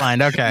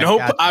flatlined. Okay. Nope.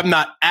 Gotcha.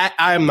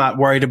 I am not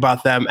worried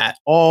about them at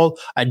all.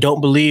 I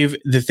don't believe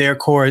that their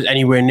core is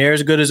anywhere near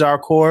as good as our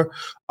core.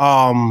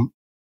 I'm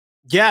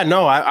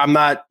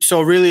not.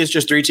 So really, it's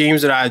just 3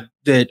 teams that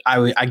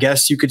I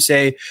guess you could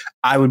say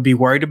I would be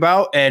worried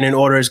about. And in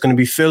order, it's going to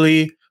be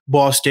Philly,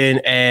 Boston,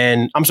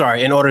 in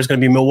order, it's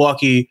going to be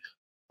Milwaukee,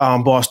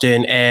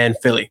 Boston, and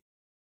Philly.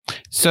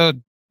 So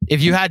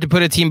if you had to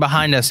put a team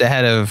behind us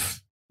ahead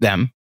of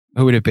them,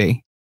 who would it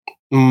be?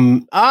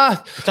 So it's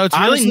really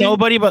honestly,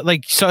 nobody but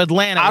like, so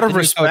Atlanta. Out of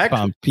respect.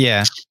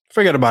 Yeah.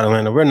 Forget about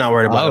Atlanta. We're not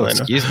worried about Atlanta.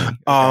 Excuse me.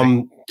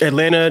 Okay.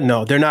 Atlanta,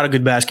 no, they're not a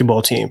good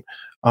basketball team.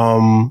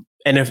 And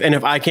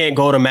if I can't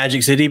go to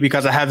Magic City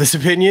because I have this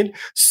opinion,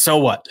 so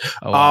what?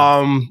 Oh,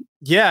 wow.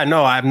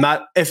 I'm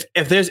not. If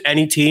there's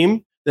any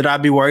team that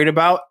I'd be worried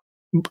about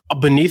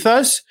beneath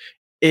us,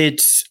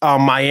 it's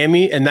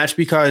Miami, and that's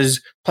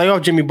because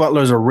playoff Jimmy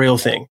Butler is a real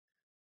thing,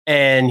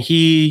 and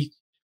he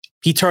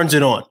turns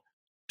it on.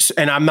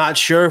 And I'm not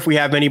sure if we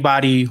have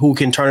anybody who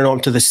can turn it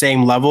on to the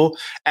same level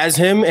as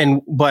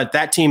him. But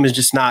that team is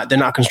just not. They're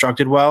not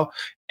constructed well.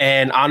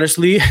 And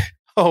honestly,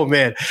 oh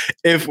man,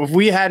 if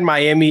we had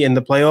Miami in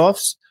the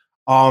playoffs,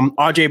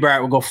 RJ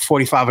Barrett would go for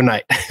 45 a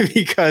night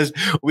because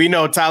we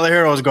know Tyler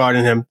Herro's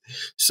guarding him.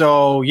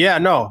 So yeah,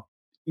 no,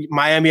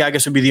 Miami, I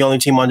guess, would be the only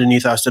team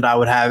underneath us that I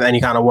would have any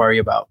kind of worry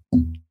about.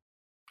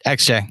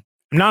 XJ.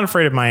 I'm not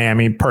afraid of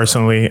Miami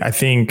personally. I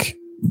think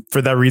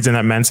for that reason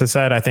that Mensa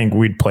said, I think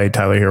we'd play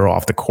Tyler Herro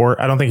off the court.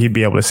 I don't think he'd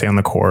be able to stay on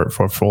the court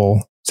for a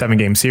full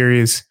 7-game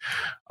series.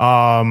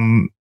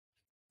 I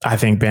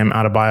think Bam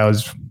Adebayo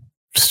is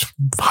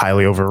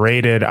highly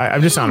overrated.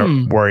 I'm just not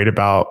worried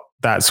about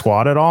that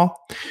squad at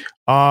all.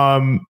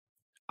 I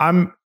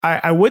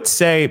would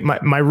say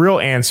my real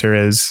answer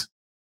is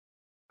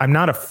I'm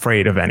not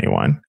afraid of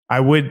anyone.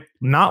 I would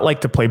not like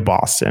to play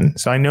Boston.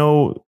 So I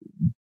know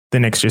the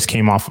Knicks just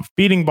came off of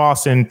beating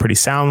Boston pretty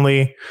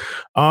soundly.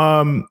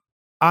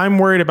 I'm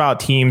worried about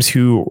teams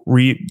who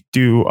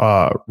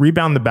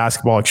rebound the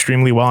basketball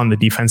extremely well on the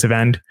defensive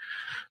end,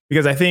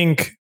 because I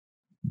think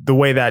the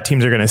way that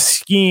teams are going to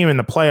scheme in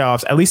the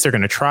playoffs, at least they're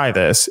going to try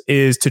this,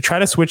 is to try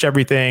to switch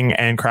everything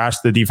and crash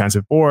the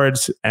defensive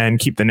boards and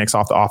keep the Knicks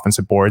off the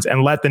offensive boards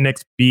and let the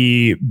Knicks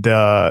be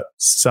the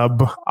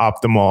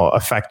suboptimal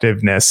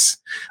effectiveness,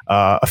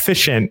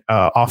 efficient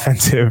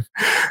offensive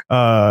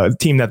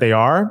team that they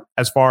are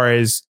as far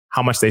as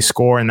how much they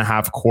score in the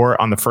half court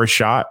on the first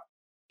shot.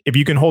 If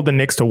you can hold the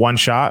Knicks to one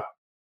shot,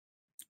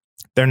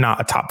 they're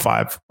not a top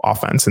 5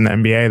 offense in the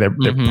NBA. They're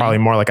probably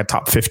more like a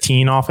top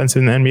 15 offense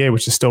in the NBA,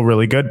 which is still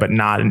really good, but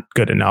not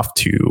good enough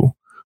to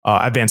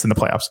advance in the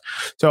playoffs.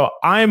 So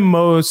I'm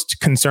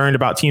most concerned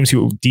about teams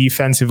who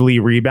defensively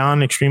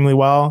rebound extremely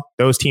well.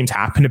 Those teams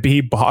happen to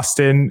be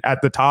Boston at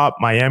the top,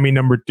 Miami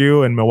number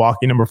 2, and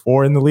Milwaukee number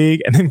 4 in the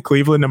league, and then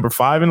Cleveland number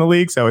 5 in the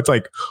league. So it's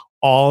like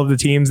all of the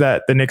teams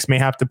that the Knicks may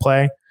have to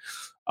play.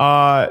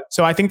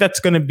 So I think that's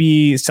going to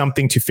be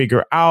something to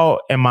figure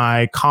out. Am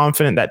I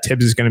confident that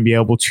Tibbs is going to be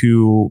able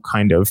to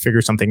kind of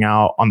figure something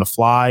out on the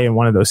fly in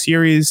one of those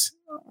series?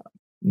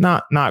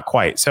 Not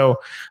quite. So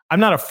I'm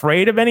not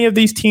afraid of any of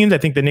these teams. I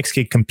think the Knicks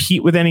can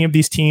compete with any of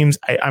these teams.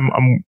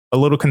 I'm a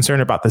little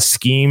concerned about the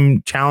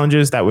scheme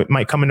challenges that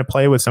might come into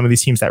play with some of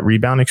these teams that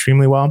rebound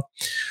extremely well.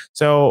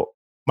 So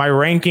my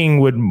ranking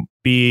would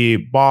be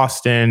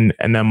Boston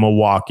and then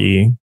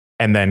Milwaukee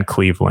and then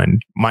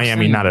Cleveland.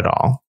 Miami, not at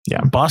all. Yeah.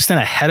 Boston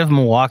ahead of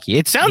Milwaukee.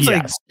 It sounds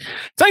like,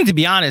 to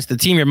be honest, the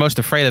team you're most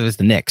afraid of is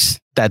the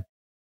Knicks. That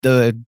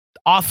the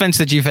offense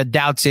that you've had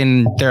doubts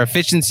in their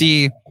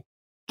efficiency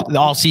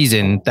all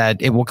season,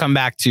 that it will come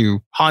back to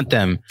haunt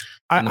them.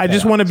 I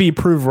just want to be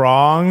proved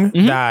wrong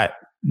that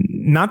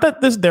not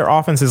that their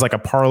offense is like a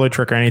parlor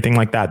trick or anything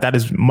like that. That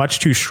is much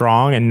too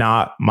strong and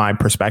not my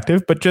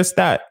perspective, but just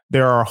that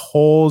there are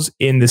holes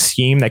in the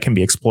scheme that can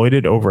be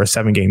exploited over a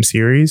 7-game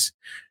series.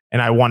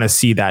 And I want to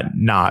see that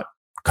not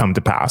come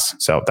to pass.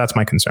 So that's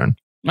my concern.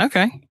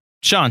 Okay.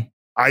 Sean.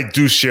 I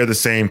do share the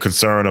same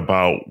concern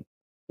about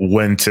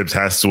when Tibbs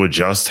has to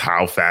adjust,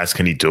 how fast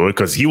can he do it?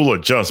 Because he will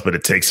adjust, but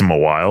it takes him a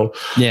while.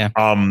 Yeah.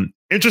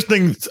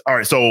 Interesting. All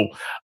right. So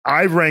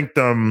I ranked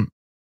them.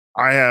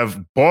 I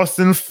have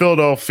Boston,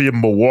 Philadelphia,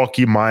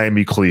 Milwaukee,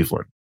 Miami,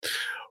 Cleveland.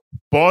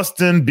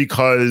 Boston,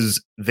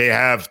 because they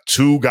have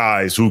 2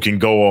 guys who can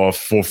go off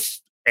for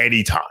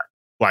any time.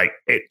 Like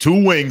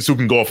 2 wings who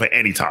can go off at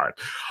any time.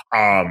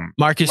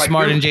 Marcus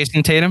Smart and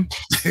Jason Tatum.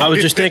 I was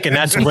just thinking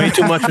that's way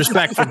too much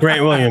respect for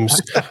Grant Williams.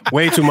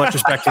 Way too much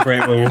respect for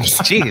Grant Williams.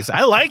 Jeez,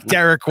 I like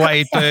Derek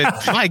White,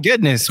 but my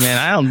goodness, man,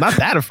 I'm not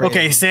that afraid.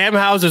 Okay, Sam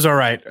Hauser's all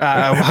right.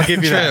 I'll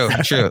give you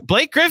that. True.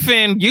 Blake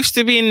Griffin used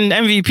to be an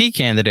MVP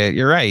candidate.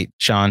 You're right,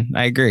 Sean.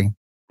 I agree.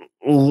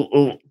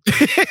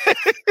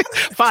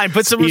 Fine,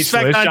 put some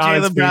respect on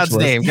Jaylen Brown's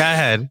name. Go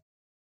ahead.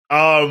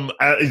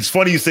 It's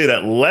funny you say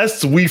that.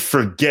 Lest we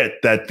forget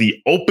that the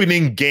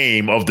opening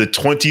game of the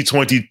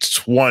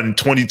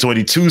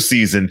 2021-2022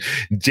 season,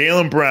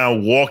 Jaylen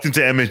Brown walked into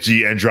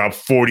MSG and dropped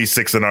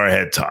 46 in our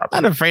head top.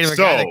 I'm not afraid of a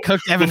guy that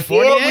cooked Evan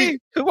Fournier.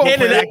 Who won't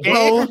play that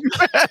game?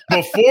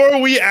 Before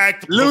we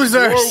act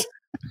losers,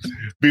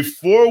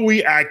 before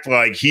we act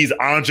like he's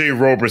Andre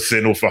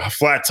Roberson with a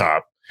flat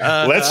top,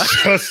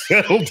 let's just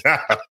settle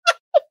down.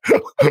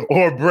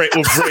 or braids.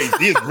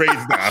 He has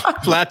braids now.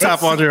 Flat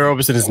top Andre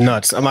Roberson is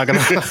nuts. I'm not gonna.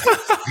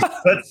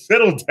 Let's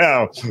settle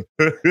down.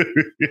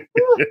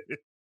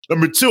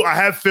 Number 2, I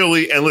have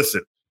Philly, and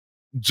listen,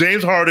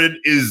 James Harden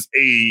is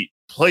a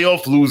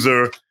playoff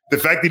loser. The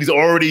fact that he's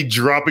already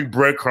dropping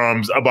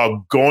breadcrumbs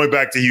about going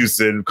back to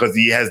Houston because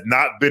he has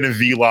not been in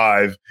V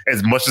Live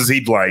as much as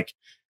he'd like.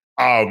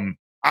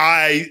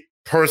 I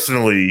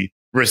personally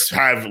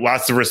have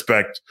lots of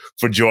respect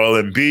for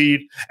Joel Embiid,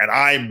 and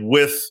I'm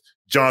with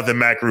Jonathan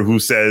Macri, who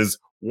says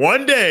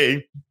one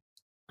day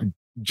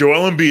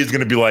Joel Embiid is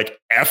going to be like,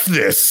 F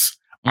this,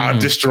 I'm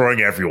destroying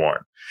everyone.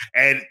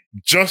 And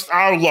just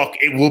our luck,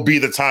 it will be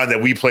the time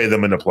that we play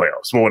them in the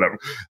playoffs. But whatever.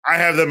 I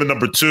have them at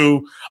number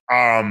 2.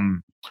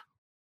 I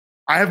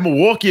have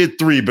Milwaukee at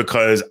 3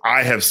 because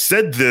I have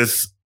said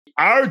this.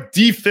 Our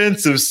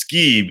defensive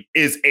scheme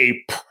is a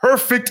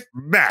perfect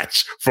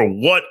match for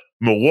what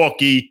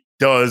Milwaukee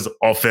does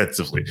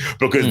offensively,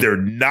 because they're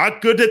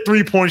not good at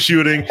 3-point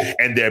shooting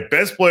and their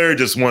best player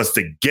just wants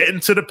to get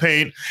into the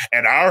paint,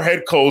 and our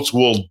head coach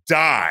will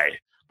die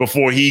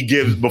before he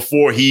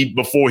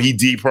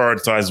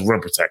deprioritizes rim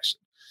protection.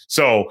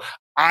 So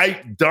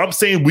I'm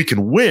saying we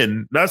can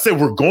win, not saying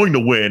we're going to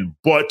win,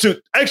 but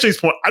to actually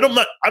point, I'm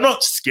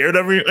not scared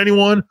of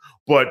anyone,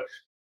 but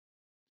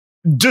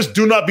just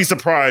do not be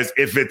surprised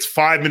if it's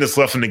 5 minutes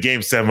left in the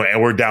game 7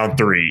 and we're down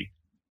 3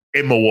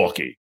 in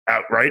Milwaukee.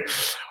 Right?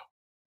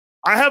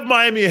 I have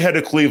Miami ahead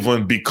of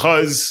Cleveland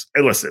because,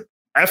 hey, listen,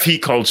 F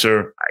Heat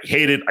culture. I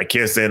hate it. I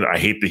can't stand it. I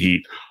hate the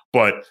Heat.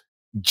 But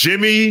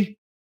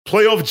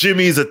playoff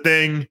Jimmy is a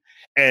thing.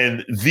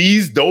 And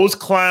those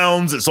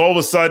clowns, it's all of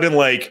a sudden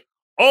like,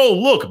 oh,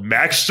 look,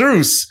 Max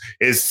Strus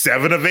is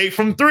 7 of 8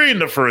 from 3 in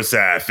the first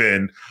half.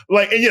 And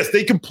yes,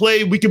 we can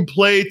play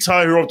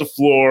Tyler off the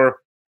floor.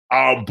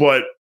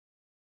 But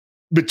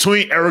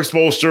between Eric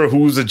Spoelstra,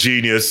 who's a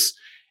genius,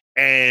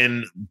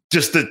 and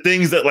just the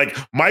things that, like,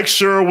 Mike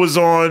Schur was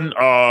on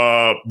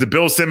the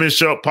Bill Simmons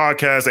show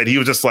podcast, and he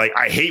was just like,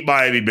 I hate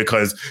Miami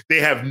because they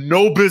have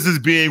no business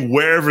being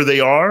wherever they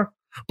are,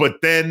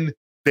 but then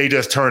they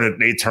just turn it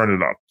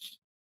up.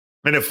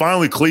 And then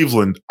finally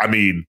Cleveland.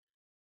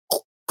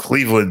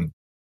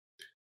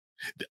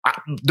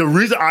 The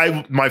reason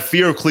my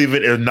fear of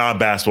Cleveland is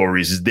non-basketball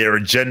reasons, their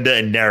agenda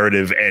and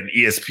narrative and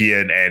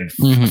ESPN and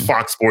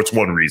Fox Sports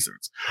 1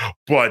 reasons.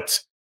 But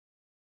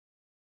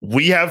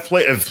we have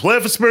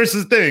playoff experience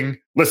is a thing.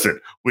 Listen,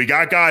 we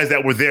got guys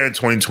that were there in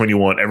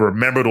 2021 and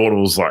remembered what it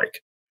was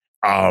like.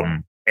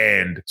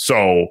 And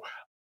so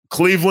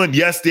Cleveland,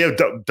 yes, they have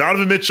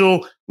Donovan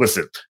Mitchell.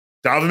 Listen,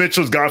 Donovan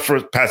Mitchell's got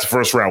past the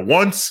first round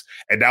once,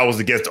 and that was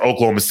against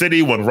Oklahoma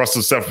City when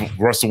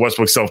Russell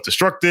Westbrook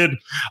self-destructed.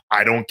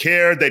 I don't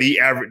care that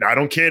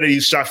he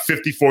shot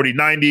 50, 40,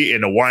 90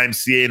 in the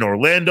YMCA in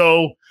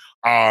Orlando.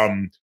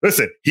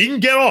 Listen, he can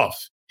get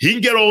off. He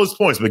can get all his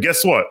points, but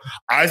guess what?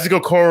 Isaac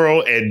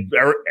Okoro and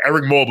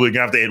Eric Mobley are going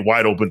to have to hit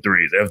wide open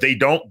threes. If they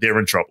don't, they're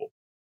in trouble.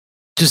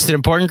 Just an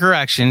important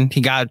correction.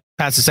 He got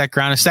past the second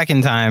round a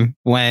second time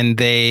when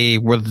they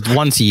were the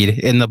 1 seed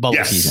in the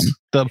bubble season.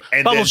 The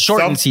bubble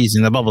shortened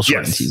season.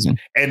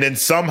 And then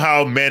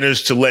somehow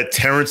managed to let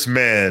Terrence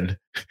Mann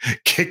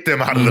kick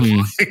them out of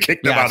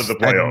the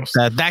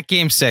playoffs. That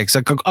game 6,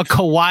 a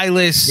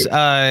Kawhi-less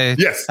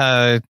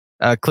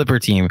Clipper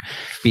team,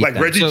 like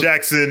them. Reggie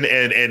Jackson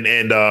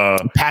and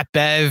Pat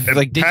Bev,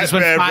 they just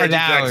went 5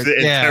 hours.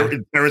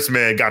 And Terrence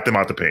Mann got them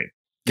out the paint.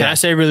 Can I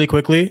say really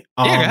quickly?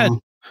 Go ahead.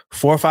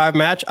 4-5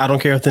 match. I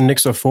don't care if the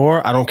Knicks are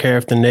 4. I don't care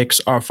if the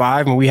Knicks are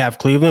 5. And we have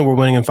Cleveland. We're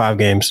winning in 5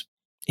 games.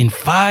 In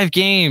 5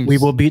 games, we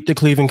will beat the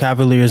Cleveland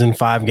Cavaliers in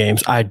 5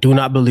 games. I do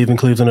not believe in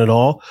Cleveland at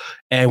all.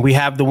 And we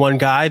have the one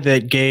guy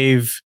that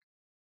gave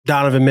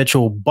Donovan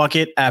Mitchell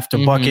bucket after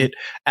bucket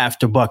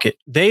after bucket.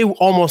 They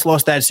almost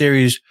lost that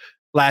series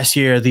last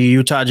year, the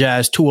Utah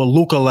Jazz, to a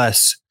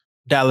Luka-less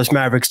Dallas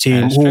Mavericks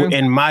team, who,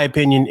 in my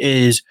opinion,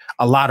 is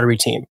a lottery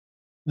team.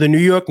 The New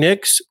York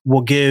Knicks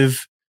will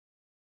give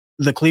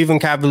the Cleveland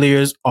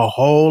Cavaliers a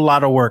whole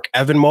lot of work.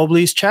 Evan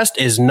Mobley's chest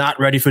is not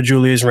ready for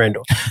Julius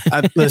Randle.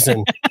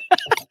 Listen,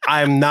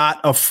 I'm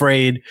not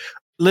afraid.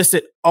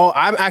 Listen,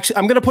 I'm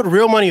going to put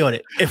real money on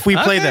it if we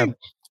play them.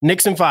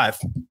 Knicks in 5.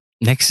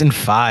 Knicks in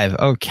 5.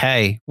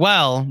 Okay.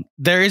 Well,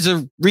 there is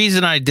a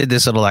reason I did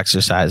this little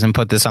exercise and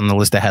put this on the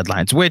list of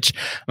headlines, which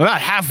I'm about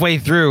halfway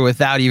through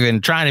without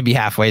even trying to be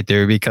halfway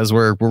through because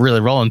we're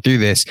really rolling through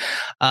this.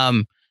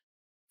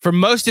 For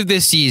most of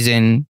this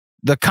season,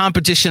 the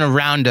competition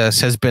around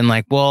us has been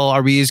like, well,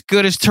 are we as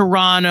good as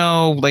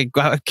Toronto? Like,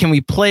 can we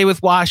play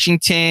with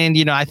Washington?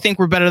 You know, I think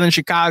we're better than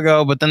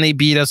Chicago, but then they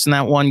beat us in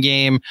that one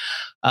game.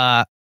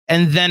 And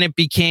then it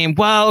became,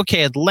 well,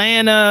 okay,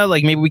 Atlanta,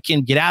 like maybe we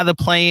can get out of the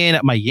play-in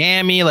at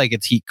Miami, like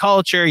it's heat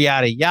culture,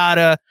 yada,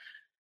 yada.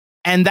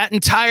 And that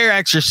entire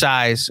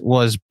exercise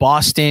was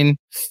Boston,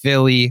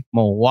 Philly,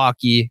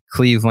 Milwaukee,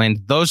 Cleveland.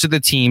 Those are the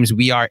teams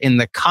we are in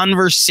the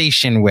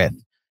conversation with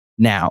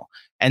now.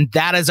 And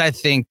that is, I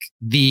think,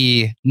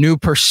 the new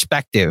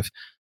perspective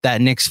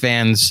that Knicks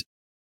fans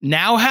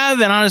now have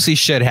and honestly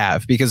should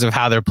have because of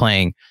how they're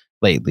playing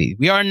lately.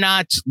 We are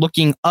not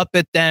looking up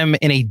at them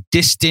in a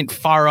distant,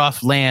 far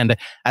off land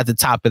at the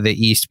top of the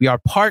East. We are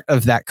part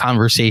of that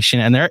conversation.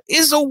 And there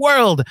is a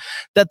world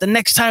that the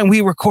next time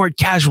we record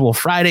Casual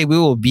Friday, we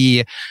will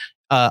be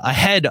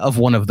ahead of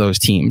one of those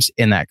teams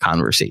in that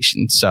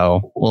conversation.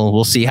 So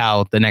we'll see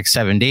how the next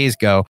 7 days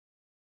go.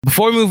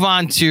 Before we move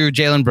on to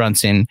Jalen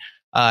Brunson,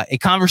 a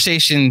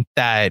conversation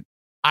that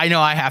I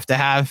know I have to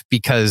have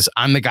because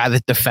I'm the guy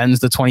that defends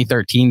the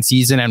 2013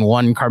 season and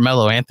won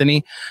Carmelo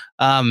Anthony.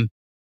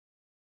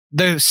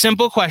 The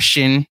simple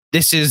question,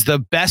 this is the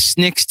best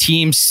Knicks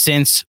team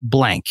since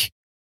blank.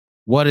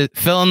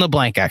 Fill in the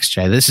blank,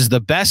 XJ. This is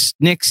the best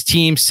Knicks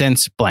team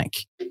since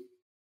blank.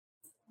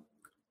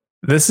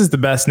 This is the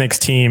best Knicks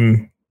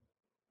team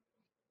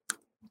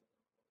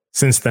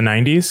since the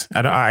 90s.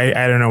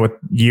 I don't know what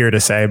year to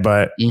say,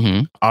 but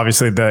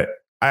obviously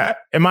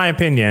in my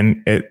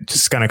opinion, it's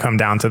just going to come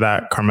down to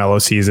that Carmelo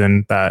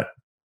season, that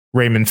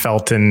Raymond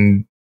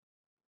Felton,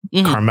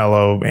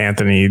 Carmelo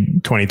Anthony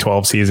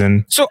 2012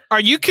 season. So are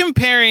you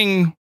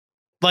comparing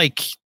like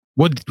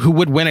who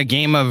would win a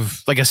game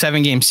of like a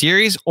 7-game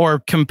series or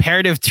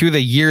comparative to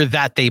the year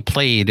that they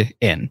played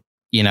in,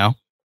 you know,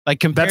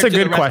 like compared That's a to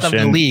good the rest question.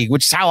 of the league,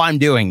 which is how I'm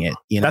doing it.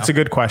 You know? That's a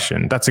good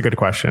question. Because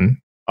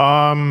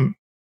I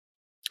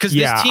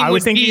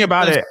was thinking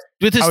about it.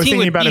 With this team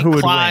would be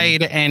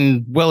Clyde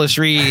and Willis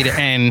Reed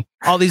and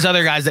all these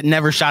other guys that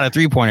never shot a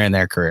 3-pointer in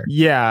their career.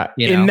 Yeah.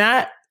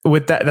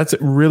 That's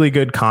really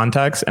good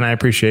context. And I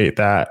appreciate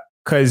that.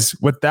 Because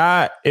with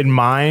that in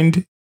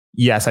mind,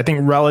 yes, I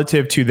think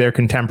relative to their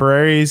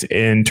contemporaries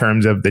in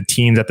terms of the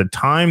teams at the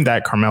time,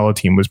 that Carmelo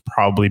team was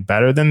probably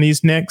better than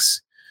these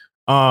Knicks.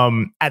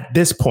 At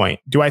this point,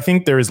 do I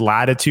think there is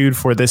latitude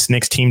for this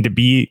Knicks team to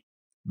be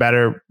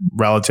better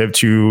relative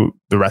to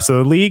the rest of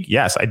the league?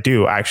 Yes, I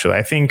do. Actually,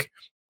 I think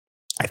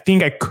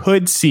I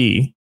could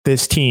see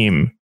this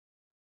team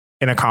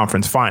in a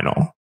conference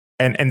final,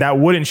 and that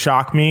wouldn't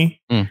shock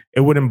me. It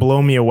wouldn't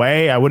blow me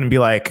away. I wouldn't be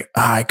like,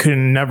 I could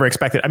never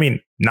expect it. I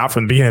mean, not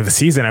from the beginning of the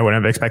season, I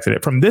wouldn't have expected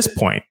it. From this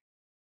point,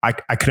 I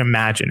could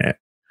imagine it.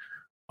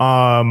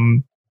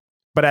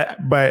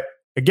 But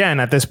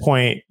again, at this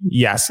point,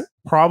 yes,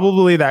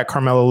 probably that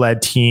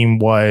Carmelo-led team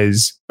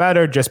was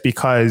better just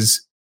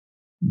because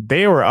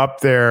they were up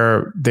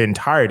there the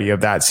entirety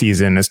of that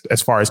season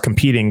as far as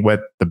competing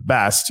with the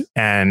best.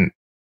 And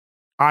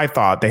I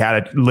thought they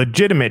had a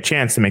legitimate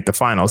chance to make the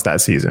finals that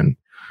season.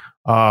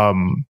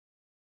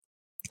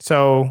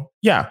 So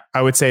yeah,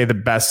 I would say the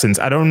best since,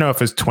 I don't know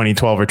if it's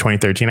 2012 or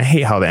 2013. I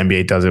hate how the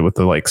NBA does it with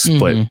the like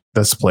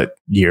split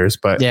years,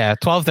 but yeah,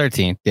 12,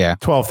 13. Yeah.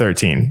 12,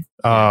 13.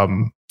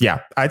 Yeah,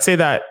 I'd say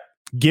that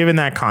given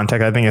that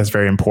context, I think it's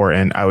very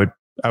important. I would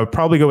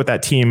probably go with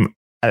that team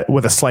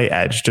with a slight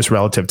edge, just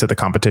relative to the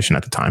competition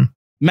at the time.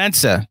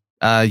 Mensa,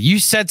 you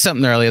said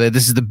something earlier that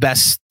this is the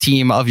best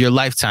team of your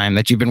lifetime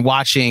that you've been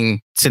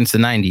watching since the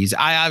 90s.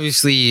 I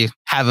obviously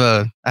have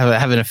a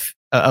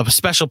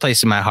special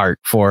place in my heart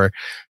for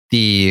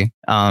the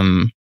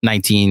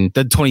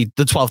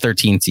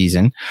 12-13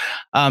 season.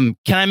 Can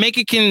I make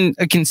a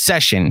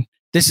concession?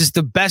 This is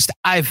the best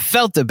I've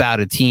felt about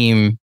a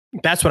team.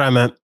 That's what I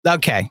meant.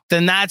 Okay,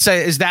 then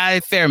is that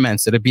a fair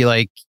Mensa to be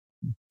like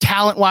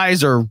talent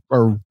wise or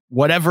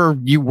whatever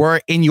you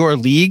were in your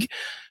league?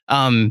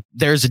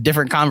 There's a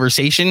different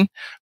conversation,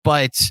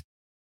 but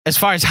as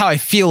far as how I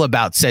feel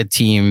about said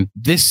team,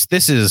 this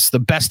is the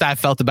best I've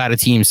felt about a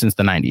team since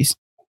the 90s.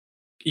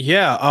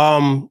 Yeah.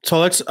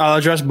 So I'll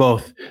address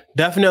both.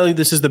 Definitely,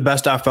 this is the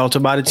best I've felt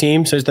about a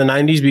team since the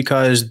 90s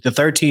because the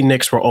 13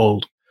 Knicks were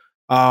old.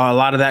 A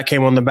lot of that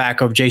came on the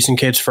back of Jason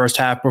Kidd's first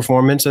half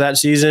performance of that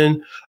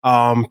season.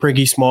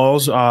 Priggy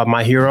Smalls,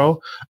 my hero.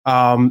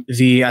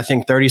 I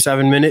think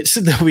 37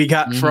 minutes that we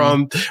got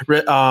from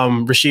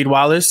Rasheed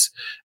Wallace.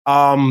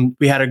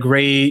 We had a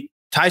great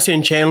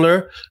Tyson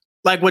Chandler.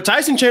 Like what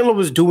Tyson Chandler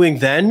was doing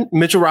then,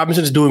 Mitchell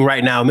Robinson is doing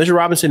right now. Mitchell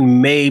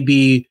Robinson may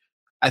be,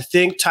 I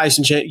think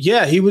Tyson Chandler,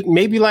 yeah, he was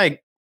maybe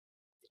like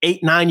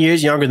 8-9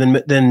 years younger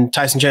than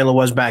Tyson Chandler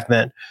was back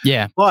then.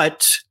 Yeah.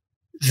 But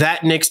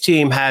that Knicks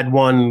team had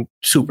one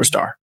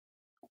superstar.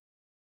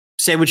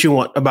 Say what you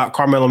want about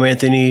Carmelo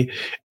Anthony.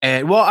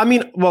 And let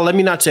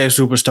me not say a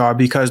superstar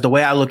because the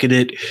way I look at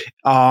it,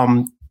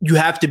 you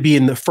have to be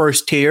in the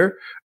first tier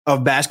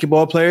of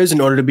basketball players in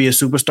order to be a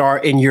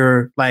superstar in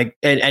your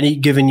in any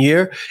given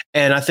year.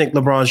 And I think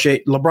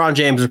LeBron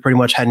James was pretty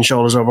much head and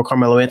shoulders over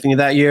Carmelo Anthony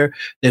that year.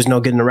 There's no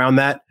getting around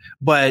that.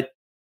 But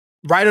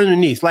right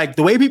underneath, like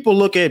the way people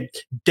look at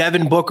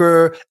Devin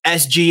Booker,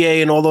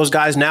 SGA, and all those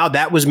guys now,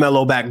 that was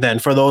Melo back then.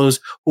 For those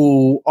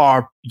who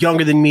are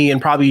younger than me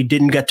and probably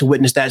didn't get to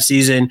witness that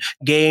season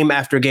game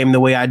after game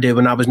the way I did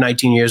when I was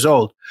 19 years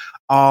old.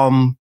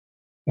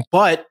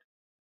 But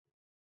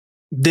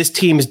this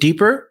team is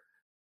deeper.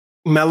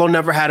 Melo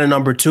never had a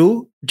number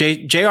two.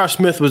 J.R.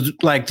 Smith was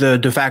like the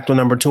de facto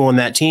number two on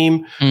that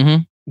team.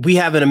 Mm-hmm. We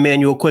have an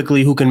Emmanuel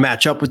Quickley who can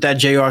match up with that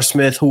J.R.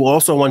 Smith, who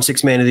also won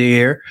Sixth Man of the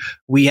Year.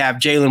 We have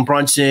Jalen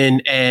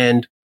Brunson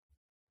and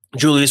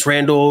Julius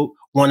Randle,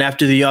 one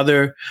after the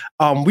other.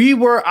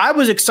 I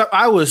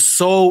was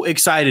so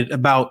excited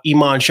about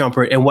Iman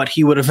Shumpert and what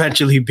he would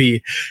eventually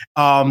be.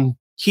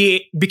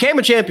 He became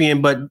a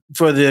champion, but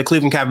for the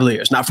Cleveland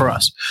Cavaliers, not for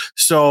us.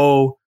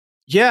 So,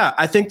 yeah,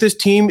 I think this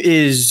team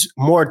is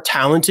more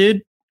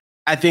talented.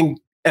 I think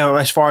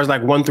as far as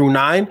like 1 through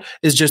 9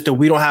 is just that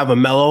we don't have a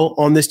Melo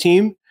on this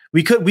team.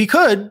 We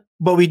could,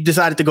 but we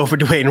decided to go for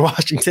Dwayne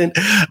Washington.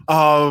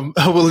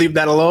 We'll leave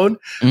that alone.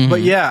 Mm-hmm.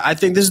 But yeah, I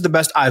think this is the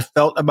best I've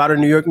felt about a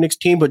New York Knicks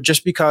team. But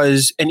just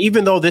because, and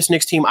even though this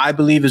Knicks team, I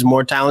believe, is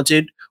more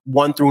talented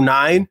 1 through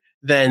 9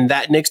 than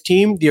that Knicks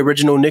team, the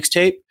original Knicks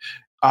tape,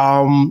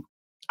 I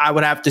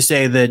would have to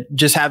say that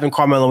just having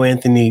Carmelo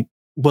Anthony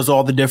was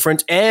all the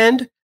difference.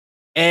 And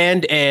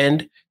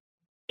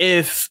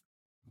if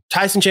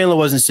Tyson Chandler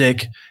wasn't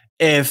sick,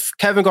 if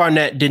Kevin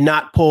Garnett did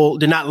not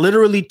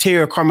literally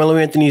tear Carmelo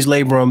Anthony's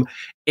labrum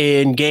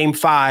in Game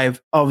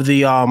 5 of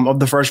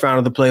the first round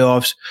of the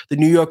playoffs, the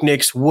New York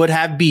Knicks would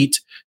have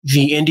beat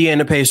the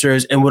Indiana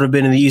Pacers and would have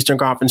been in the Eastern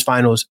Conference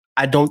Finals.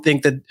 I don't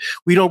think that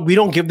we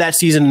don't give that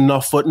season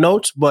enough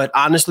footnotes, but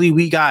honestly,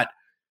 we got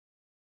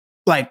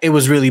it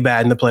was really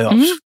bad in the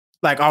playoffs. Mm-hmm.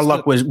 Like our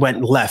luck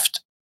went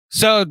left.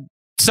 So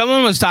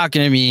someone was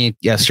talking to me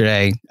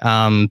yesterday.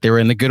 They were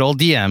in the good old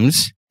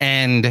DMs,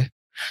 and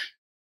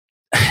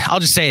I'll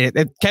just say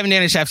it. Kevin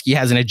Danishevsky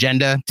has an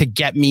agenda to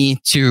get me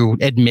to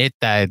admit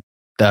that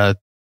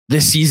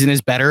this season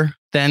is better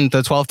than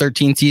the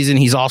 12-13 season.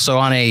 He's also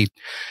on a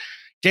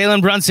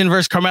Jalen Brunson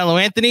versus Carmelo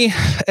Anthony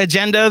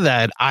agenda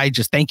that I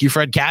just thank you,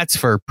 Fred Katz,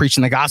 for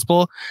preaching the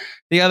gospel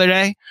the other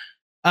day.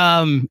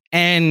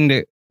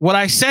 And what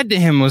I said to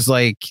him was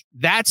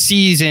that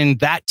season,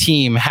 that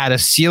team had a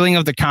ceiling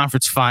of the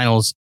conference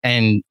finals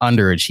and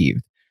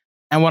underachieved.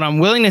 And what I'm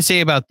willing to say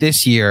about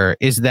this year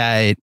is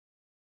that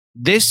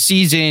this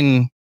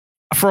season,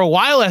 for a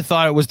while, I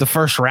thought it was the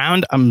first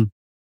round.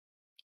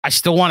 I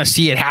still want to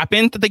see it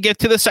happen that they get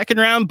to the second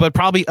round, but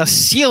probably a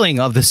ceiling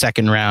of the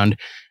second round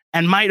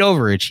and might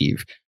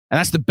overachieve. And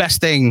that's the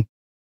best thing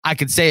I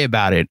could say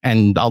about it.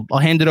 And I'll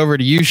hand it over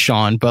to you,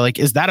 Sean. But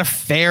is that a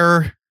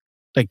fair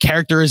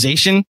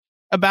characterization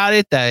about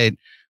it? That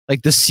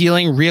the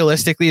ceiling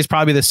realistically is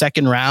probably the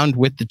second round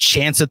with the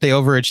chance that they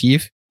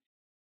overachieve?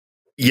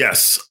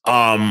 Yes.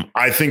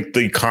 I think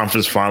the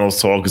conference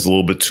finals talk is a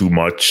little bit too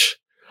much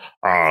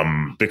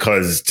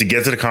because to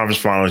get to the conference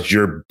finals,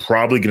 you're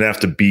probably going to have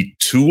to beat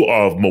 2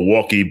 of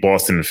Milwaukee,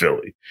 Boston, and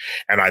Philly.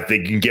 And I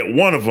think you can get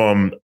one of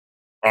them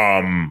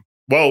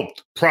Well,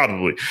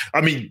 probably.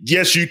 I mean,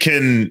 yes, you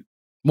can.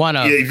 One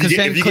of because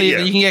then you can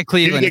get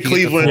Cleveland. You can get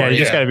Cleveland. Yeah, you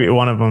just got to beat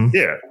one of them.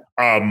 Yeah.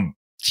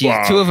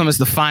 Two of them is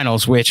the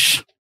finals,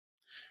 which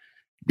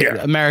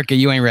America,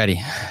 you ain't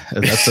ready.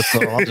 That's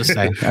all I'll just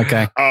say.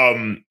 Okay.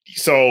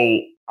 So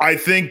I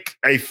think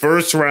a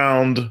first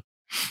round,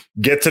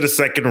 get to the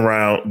second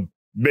round,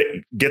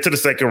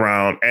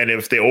 and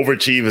if they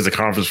overachieve as a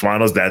conference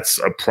finals, that's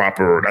a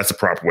proper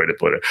way to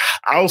put it.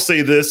 I'll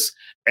say this,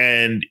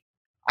 and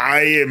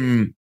I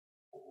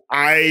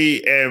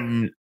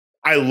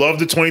love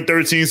the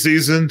 2013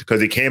 season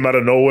because it came out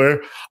of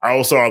nowhere.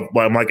 I'm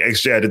like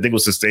XJ, I didn't think it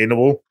was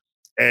sustainable.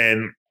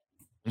 And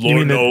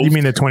Lord knows, you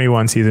mean the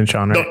 21 season,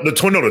 Sean? Right? The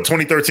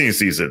 2013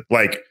 season,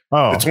 like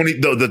the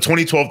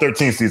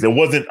 2012-13 season. It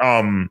wasn't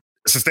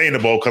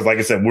sustainable because, like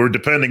I said, we're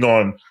depending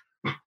on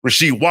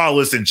Rasheed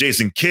Wallace and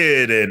Jason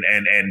Kidd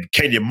and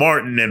Kenyon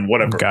Martin and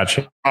whatever.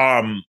 Gotcha.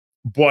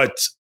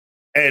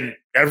 And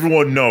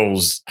everyone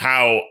knows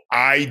how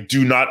I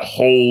do not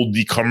hold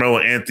the Carmelo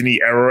Anthony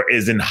era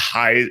is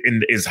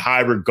high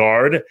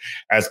regard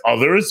as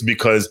others,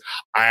 because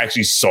I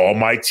actually saw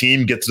my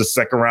team get to the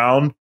second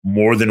round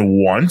more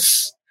than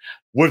once.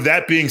 With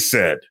that being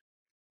said,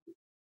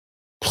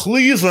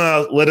 please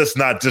let us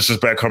not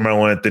disrespect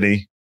Carmelo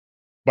Anthony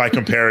by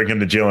comparing him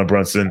to Jalen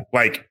Brunson.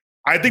 Like,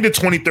 I think the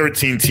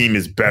 2013 team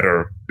is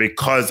better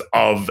because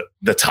of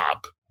the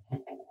top.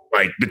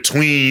 Like,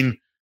 between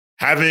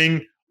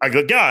having like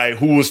a guy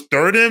who was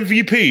third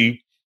MVP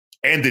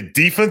and the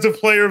defensive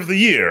player of the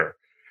year,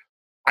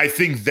 I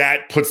think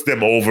that puts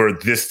them over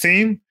this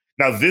team.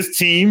 Now, this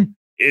team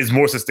is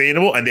more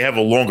sustainable and they have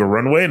a longer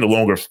runway and a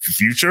longer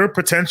future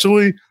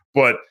potentially.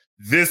 But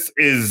this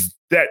is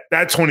that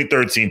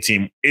 2013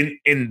 team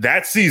in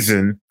that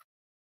season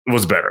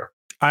was better.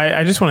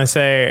 I just want to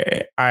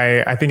say,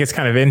 I think it's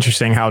kind of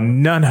interesting how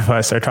none of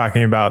us are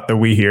talking about the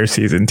We Here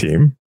season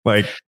team.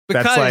 Like,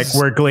 because that's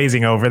like we're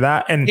glazing over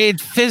that, and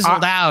it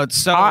fizzled out.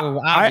 So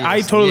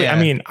I totally. Yeah. I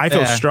mean, I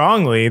feel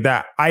strongly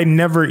that I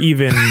never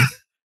even.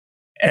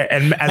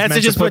 And as Mensa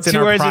just put 2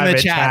 words in the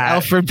chat.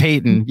 Alfred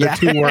Payton. The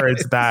 2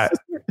 words that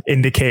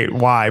indicate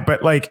why.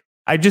 But like,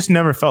 I just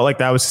never felt like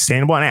that was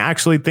sustainable, and I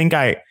actually think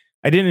I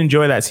didn't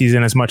enjoy that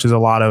season as much as a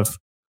lot of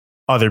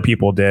other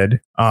people did.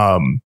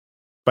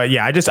 But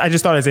yeah, I just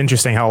thought it was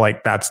interesting how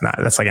like that's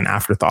like an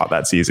afterthought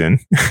that season.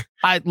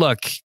 Look.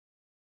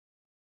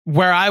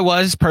 Where I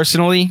was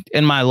personally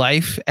in my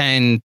life,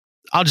 and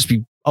I'll just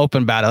be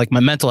open about it, like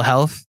my mental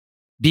health,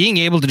 being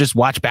able to just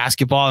watch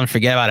basketball and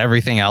forget about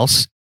everything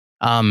else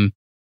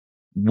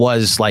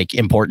was like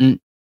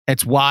important.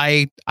 It's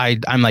why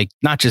I'm like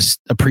not just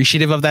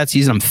appreciative of that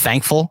season, I'm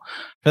thankful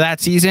for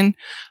that season.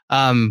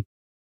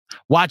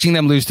 Watching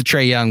them lose to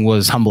Trae Young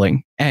was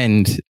humbling,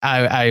 and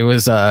I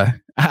was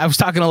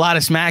talking a lot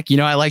of smack. You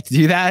know, I like to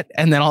do that,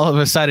 and then all of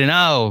a sudden,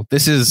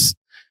 this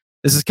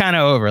is kind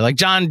of over. Like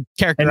John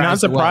characterized, and not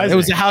surprising. It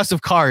was a house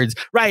of cards,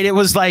 right? It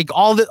was like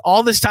all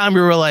this time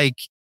we were like,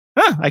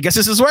 I guess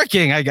this is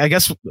working. I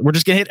guess we're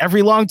just gonna hit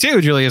every long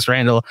two, Julius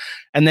Randle.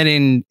 And then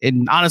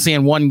in honestly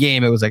in one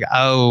game, it was like,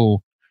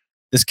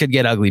 this could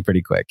get ugly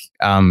pretty quick.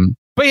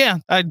 But yeah,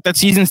 that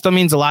season still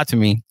means a lot to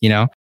me, you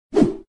know.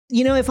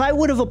 You know, if I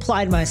would have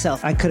applied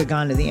myself, I could have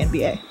gone to the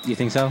NBA. You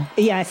think so?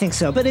 Yeah, I think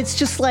so. But it's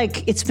just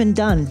like, it's been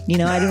done. You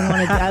know, I didn't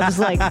want to, I was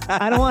like,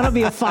 I don't want to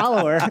be a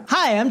follower.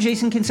 Hi, I'm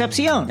Jason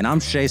Concepcion. And I'm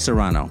Shea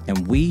Serrano.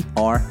 And we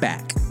are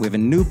back. We have a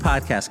new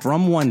podcast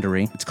from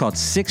Wondery. It's called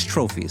Six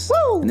Trophies.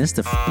 Woo! And it's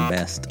the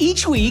best.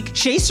 Each week,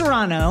 Shea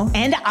Serrano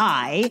and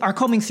I are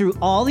combing through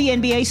all the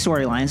NBA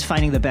storylines,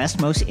 finding the best,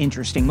 most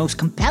interesting, most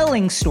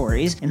compelling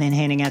stories, and then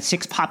handing out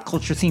 6 pop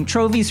culture themed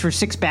trophies for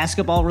 6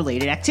 basketball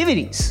related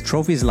activities.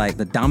 Trophies like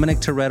the Dominic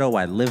Toretto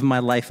I Live My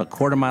Life a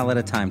Quarter Mile at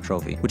a Time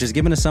trophy, which is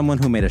given to someone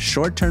who made a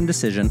short-term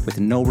decision with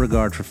no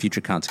regard for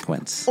future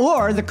consequence.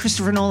 Or the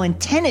Christopher Nolan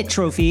Tenet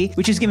trophy,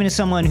 which is given to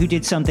someone who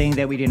did something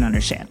that we didn't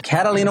understand.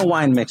 Catalina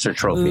Wine Mixer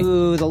trophy.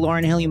 Ooh, the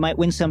Lauryn Hill You Might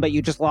Win Some, but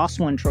You Just Lost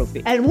One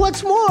trophy. And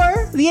what's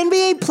more, the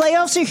NBA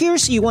playoffs are here,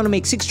 so you want to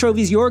make 6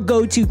 Trophies your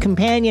go-to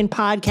companion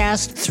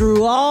podcast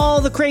through all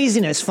the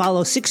craziness.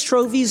 Follow 6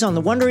 Trophies on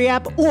the Wondery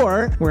app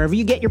or wherever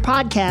you get your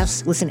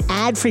podcasts. Listen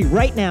ad-free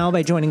right now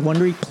by joining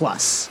Wondery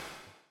Plus.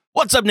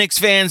 What's up, Knicks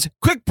fans?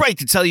 Quick break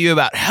to tell you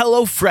about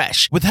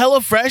HelloFresh. With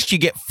HelloFresh, you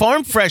get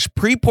farm-fresh,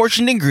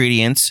 pre-portioned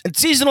ingredients and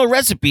seasonal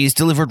recipes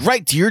delivered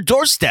right to your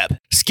doorstep.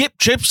 Skip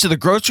trips to the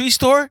grocery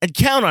store and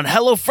count on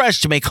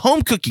HelloFresh to make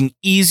home cooking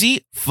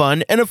easy,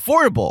 fun, and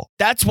affordable.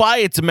 That's why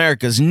it's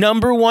America's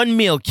 #1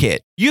 meal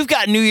kit. You've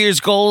got New Year's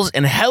goals,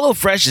 and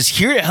HelloFresh is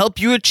here to help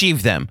you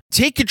achieve them.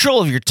 Take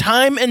control of your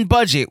time and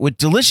budget with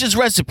delicious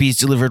recipes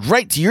delivered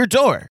right to your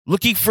door.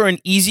 Looking for an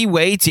easy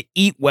way to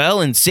eat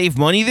well and save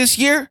money this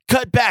year?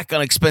 Cut back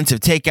on expensive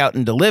takeout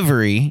and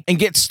delivery and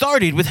get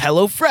started with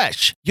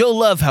HelloFresh. You'll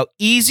love how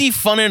easy,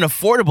 fun, and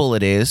affordable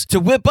it is to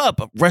whip up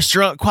a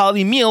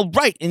restaurant-quality meal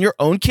right in your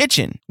own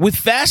kitchen. With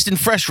fast and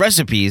fresh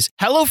recipes,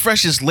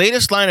 HelloFresh's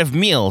latest line of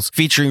meals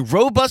featuring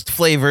robust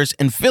flavors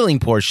and filling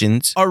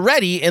portions are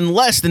ready in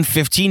less than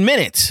 15 15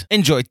 minutes.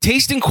 Enjoy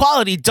taste and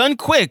quality done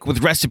quick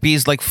with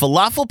recipes like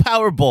falafel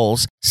power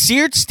bowls,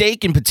 seared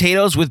steak and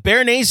potatoes with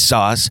béarnaise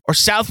sauce, or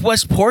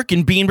Southwest pork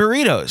and bean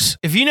burritos.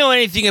 If you know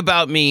anything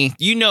about me,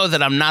 you know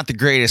that I'm not the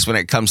greatest when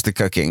it comes to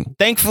cooking.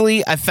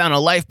 Thankfully, I found a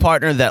life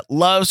partner that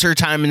loves her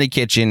time in the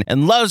kitchen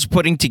and loves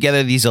putting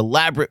together these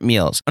elaborate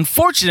meals.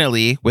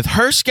 Unfortunately, with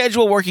her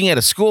schedule working at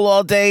a school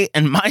all day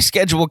and my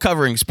schedule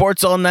covering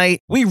sports all night,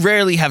 we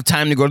rarely have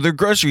time to go to the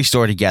grocery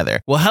store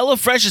together. Well,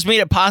 HelloFresh has made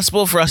it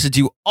possible for us to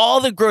do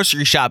all the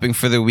grocery shopping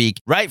for the week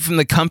right from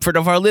the comfort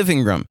of our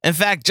living room. In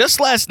fact, just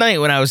last night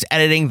when I was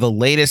editing the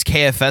latest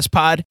KFS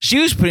pod, she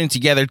was putting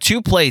together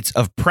 2 plates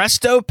of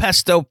Presto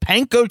Pesto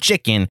Panko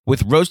chicken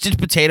with roasted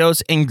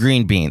potatoes and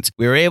green beans.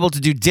 We were able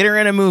to do dinner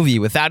and a movie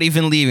without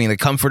even leaving the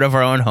comfort of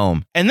our own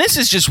home. And this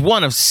is just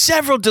one of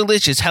several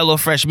delicious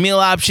HelloFresh meal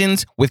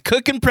options, with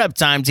cook and prep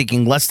time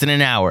taking less than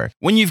an hour.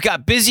 When you've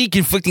got busy,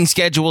 conflicting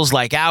schedules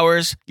like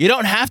ours, you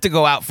don't have to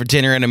go out for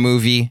dinner and a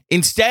movie.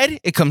 Instead,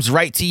 it comes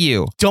right to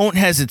you. Don't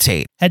hesitate.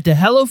 Head to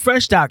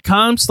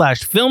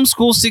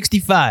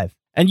HelloFresh.com/FilmSchool65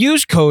 and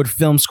use code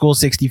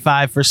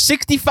FilmSchool65 for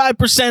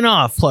 65%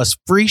 off plus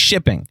free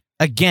shipping.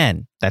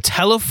 Again, that's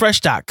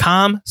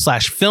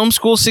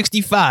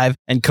HelloFresh.com/FilmSchool65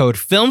 and code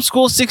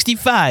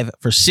FilmSchool65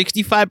 for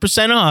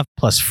 65% off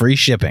plus free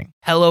shipping.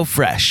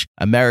 HelloFresh,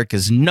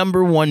 America's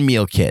 #1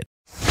 meal kit.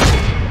 All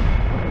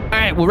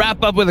right, we'll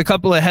wrap up with a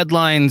couple of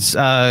headlines.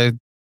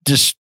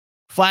 Just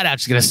flat out,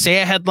 just going to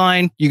say a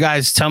headline. You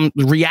guys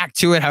react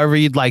to it however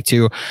you'd like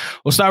to.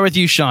 We'll start with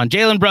you, Sean.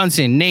 Jalen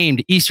Brunson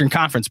named Eastern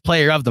Conference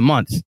Player of the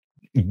Month.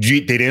 They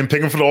didn't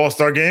pick him for the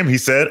All-Star game, he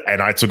said,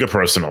 and I took it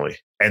personally.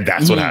 And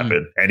that's what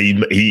happened. And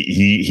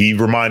he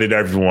reminded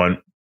everyone,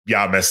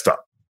 y'all messed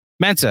up.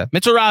 Mensa,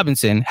 Mitchell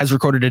Robinson has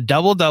recorded a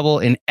double-double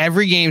in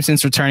every game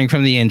since returning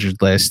from the injured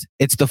list.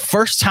 It's the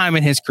first time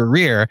in his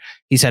career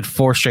he's had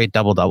 4 straight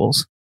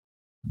double-doubles.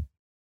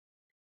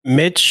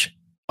 Mitch,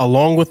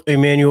 along with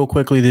Emmanuel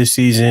Quickley this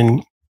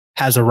season,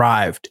 has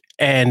arrived.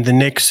 And the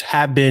Knicks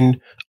have been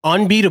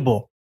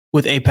unbeatable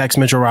with Apex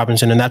Mitchell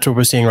Robinson. And that's what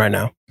we're seeing right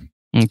now.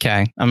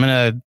 Okay. I'm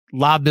going to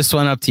lob this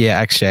one up to you,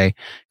 XJ.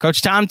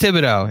 Coach Tom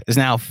Thibodeau is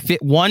now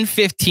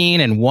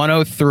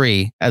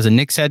 115-103 as a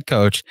Knicks head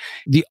coach.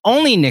 The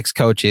only Knicks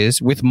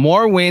coaches with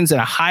more wins and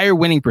a higher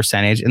winning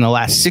percentage in the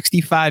last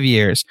 65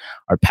 years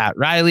are Pat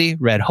Riley,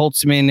 Red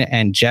Holtzman,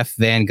 and Jeff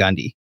Van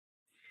Gundy.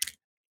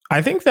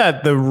 I think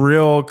that the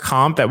real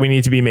comp that we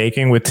need to be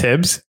making with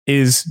Tibbs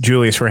is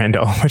Julius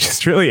Randle, which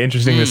is really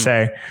interesting to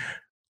say.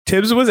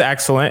 Tibbs was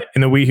excellent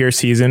in the We Here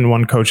season,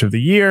 won Coach of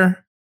the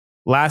Year.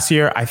 Last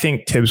year, I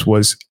think Tibbs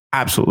was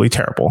absolutely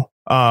terrible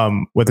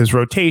with his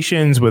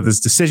rotations, with his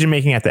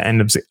decision-making at the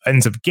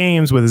ends of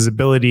games, with his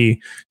ability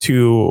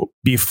to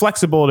be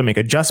flexible, to make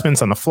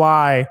adjustments on the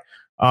fly.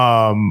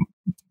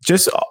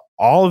 Just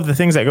all of the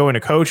things that go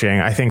into coaching.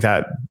 I think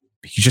that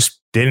he just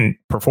didn't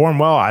perform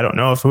well. I don't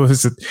know if it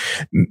was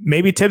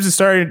maybe Tibbs has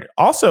started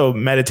also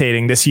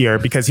meditating this year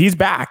because he's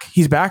back.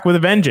 He's back with a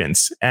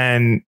vengeance.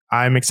 And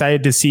I'm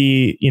excited to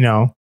see,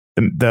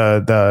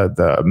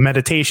 the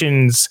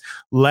meditations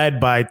led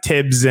by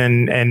Tibbs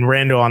and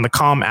Randall on the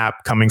Calm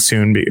app coming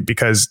soon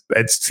because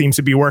it seems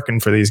to be working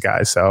for these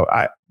guys. So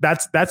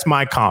that's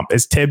my comp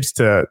is Tibbs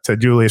to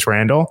Julius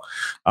Randle.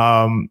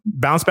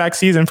 Bounce back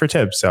season for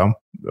Tibbs. So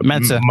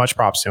much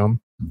props to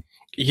him.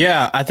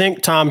 Yeah, I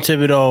think Tom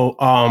Thibodeau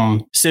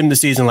simmed the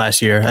season last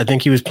year. I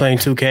think he was playing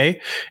 2K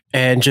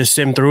and just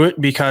simmed through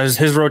it because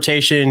his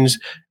rotations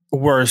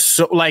were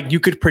so you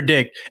could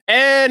predict.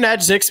 And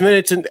at 6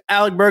 minutes, and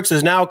Alec Burks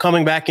is now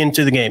coming back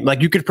into the game.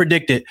 You could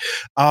predict it.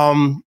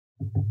 February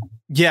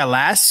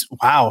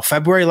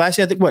last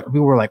year, I think we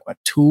were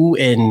 2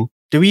 and.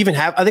 Do we even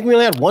have? I think we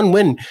only had 1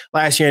 win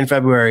last year in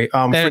February.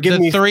 Forgive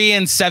me.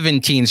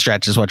 3-17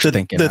 stretch is what you're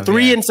thinking. The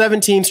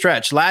 3-17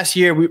 stretch last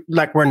year. We're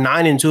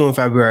 9-2 in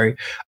February.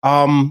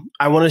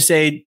 I want to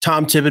say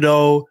Tom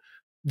Thibodeau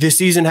this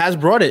season has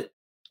brought it.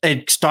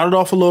 It started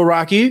off a little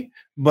rocky,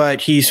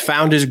 but he's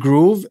found his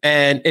groove,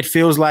 and it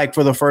feels like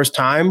for the first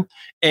time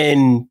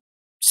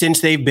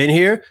since they've been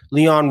here,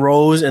 Leon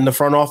Rose and the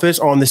front office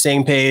are on the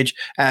same page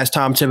as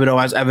Tom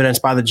Thibodeau, as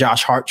evidenced by the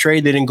Josh Hart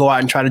trade. They didn't go out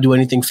and try to do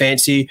anything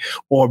fancy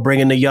or bring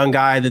in a young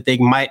guy that they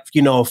might,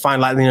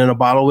 find lightning in a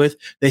bottle with.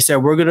 They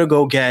said, we're going to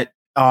go get,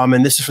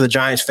 and this is for the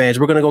Giants fans,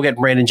 we're going to go get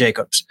Brandon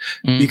Jacobs.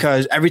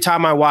 Because every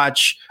time I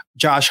watch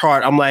Josh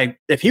Hart, I'm like,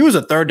 if he was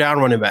a 3rd down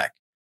running back,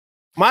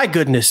 my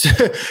goodness,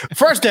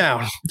 first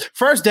down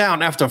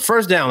after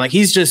first down.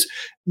 He's just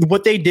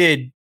what they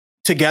did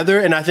together.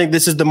 And I think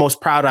this is the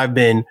most proud I've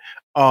been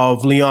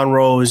of Leon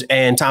Rose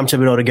and Tom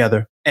Thibodeau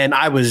together. And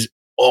I was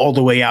all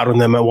the way out on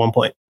them at one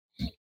point.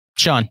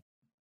 Sean.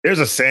 There's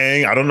a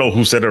saying, I don't know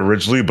who said it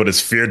originally, but it's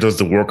fear does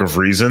the work of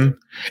reason.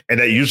 And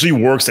that usually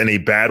works in a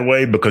bad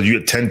way because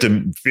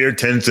fear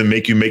tends to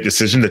make you make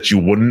decisions that you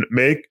wouldn't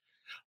make.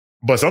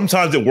 But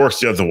sometimes it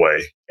works the other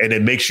way and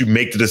it makes you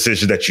make the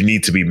decision that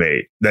needs to be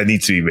made.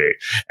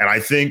 And I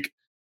think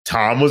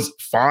Tom was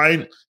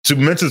fine. To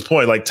Mensa's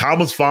point, Tom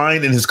was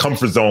fine in his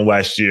comfort zone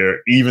last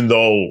year, even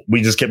though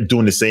we just kept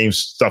doing the same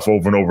stuff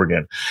over and over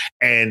again.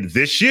 And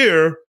this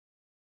year,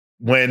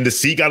 when the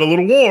seat got a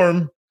little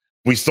warm,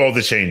 we saw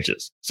the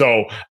changes.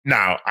 So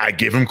now I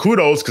give him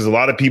kudos because a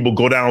lot of people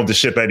go down with the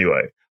ship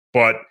anyway.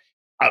 But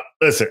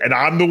listen, and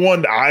I'm the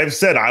one I've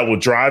said I will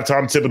drive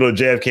Tom Thibodeau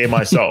to JFK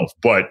myself.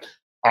 But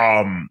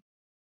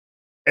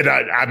and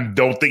I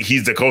don't think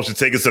he's the coach to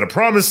take us to the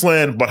promised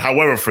land. But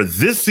however, for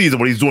this season,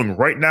 what he's doing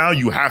right now,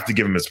 you have to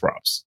give him his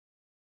props.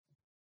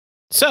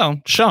 So,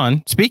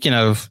 Sean, speaking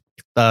of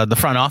the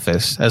front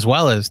office, as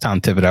well as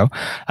Tom Thibodeau,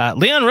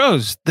 Leon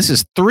Rose, this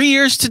is 3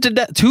 years to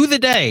the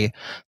day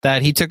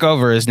that he took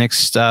over as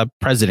Knicks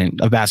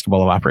president of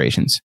basketball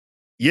operations.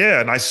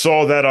 Yeah, and I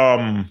saw that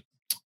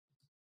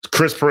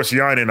Chris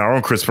Persianen, our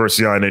own Chris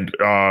Persianen,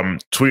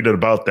 tweeted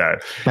about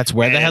that. That's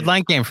where the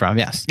headline came from,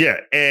 yes. Yeah,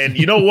 and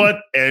you know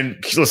what?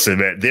 And listen,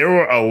 man, there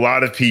were a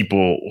lot of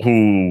people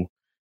who,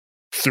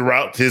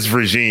 throughout his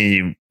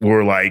regime,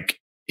 were like,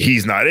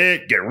 he's not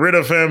it, get rid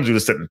of him, do the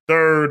second,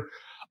 third.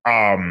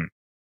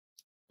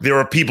 There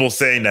were people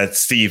saying that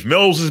Steve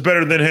Mills is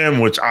better than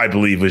him, which I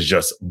believe is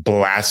just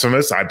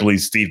blasphemous. I believe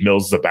Steve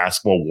Mills is a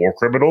basketball war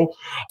criminal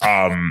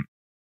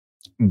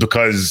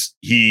because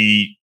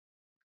he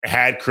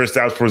had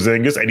Kristaps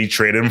Porzingis and he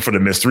traded him for the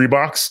mystery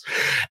box.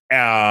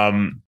 But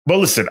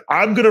listen,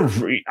 I'm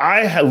looking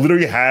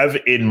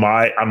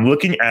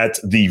at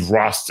the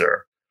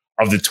roster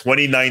of the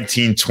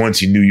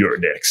 2019-20 New York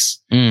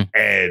Knicks.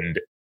 And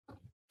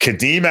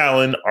Kadeem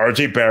Allen,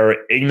 RJ Barrett,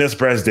 Ignas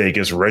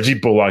Brazdeikis, Reggie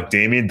Bullock,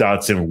 Damian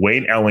Dotson,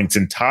 Wayne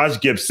Ellington, Taj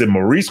Gibson,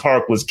 Maurice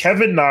Harkless,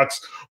 Kevin Knox,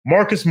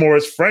 Marcus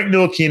Morris, Frank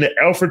Ntilikina,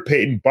 Alfred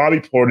Payton,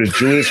 Bobby Portis,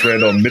 Julius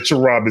Randle, Mitchell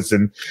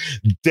Robinson,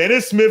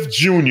 Dennis Smith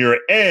Jr.,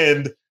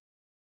 and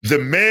the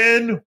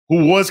man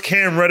who was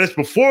Cam Reddish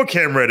before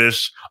Cam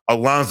Reddish,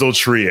 Alonzo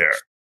Trier.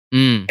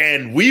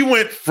 And we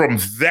went from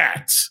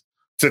that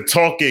to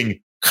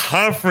talking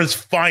conference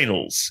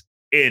finals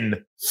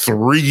in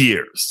 3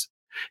 years.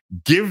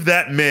 Give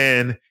that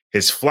man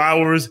his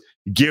flowers.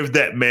 Give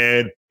that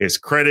man his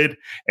credit.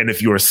 And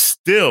if you are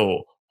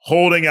still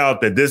holding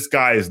out that this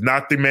guy is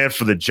not the man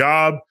for the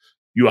job,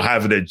 you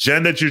have an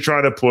agenda that you're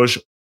trying to push,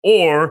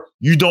 or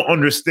you don't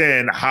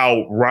understand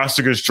how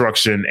roster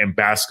construction and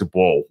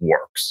basketball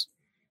works.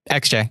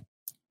 XJ.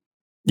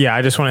 Yeah,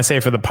 I just want to say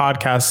for the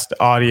podcast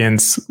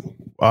audience,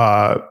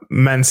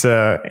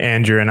 Mensa,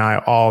 Andrew, and I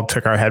all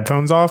took our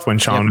headphones off when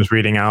Sean was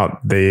reading out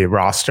the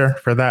roster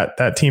for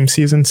that team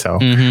season. So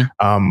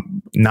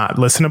not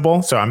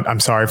listenable. So I'm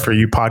sorry for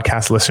you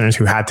podcast listeners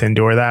who had to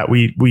endure that.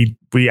 We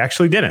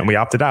actually didn't. We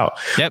opted out.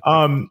 Yep.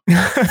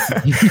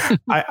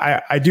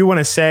 I do want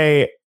to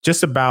say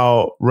just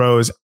about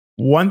Rose.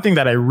 One thing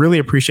that I really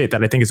appreciate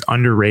that I think is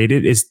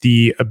underrated is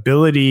the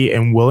ability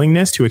and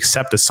willingness to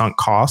accept a sunk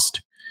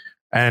cost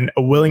and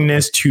a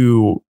willingness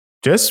to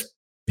just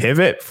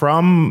pivot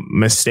from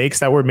mistakes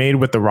that were made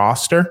with the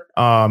roster,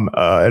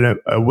 and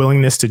a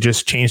willingness to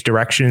just change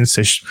directions,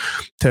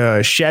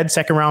 to shed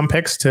second round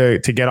picks, to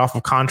get off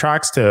of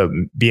contracts,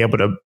 to be able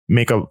to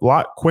make a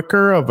lot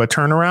quicker of a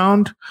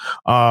turnaround.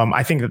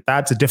 I think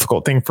that's a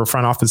difficult thing for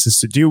front offices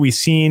to do. We've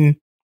seen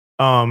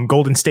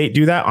Golden State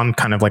do that on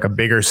kind of like a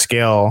bigger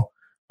scale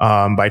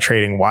by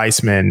trading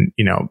Weissman,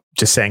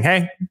 just saying,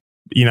 hey,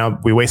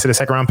 we wasted a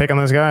second round pick on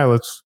this guy.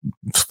 Let's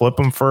flip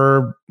him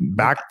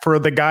back for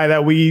the guy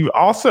that we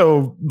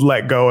also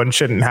let go and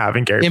shouldn't have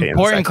in Gary Payton.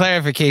 Important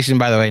clarification,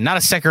 by the way, not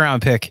a second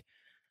round pick.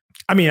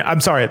 I mean, I'm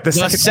sorry. The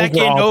second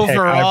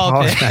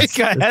overall pick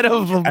ahead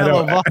of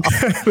LaMelo Ball.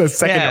 The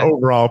second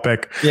overall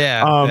pick.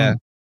 Yeah.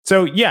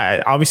 So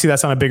yeah, obviously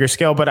that's on a bigger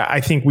scale, but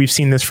I think we've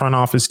seen this front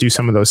office do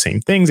some of those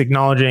same things,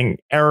 acknowledging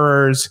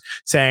errors,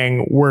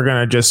 saying we're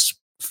going to just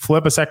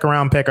flip a second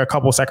round pick, a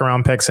couple second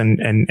round picks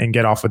and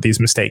get off with these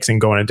mistakes and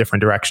go in a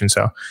different direction.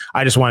 So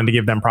I just wanted to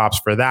give them props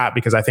for that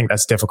because I think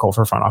that's difficult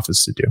for front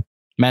office to do.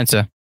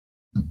 Mensa.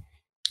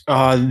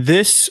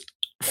 This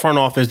front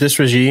office, this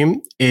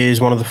regime is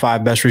one of the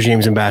 5 best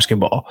regimes in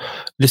basketball.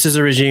 This is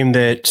a regime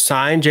that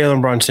signed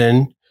Jalen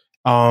Brunson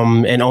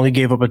and only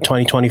gave up a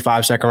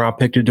 2025 second round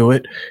pick to do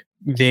it.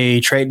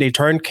 They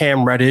turned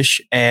Cam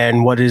Reddish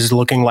and what is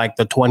looking like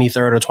the 23rd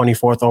or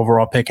 24th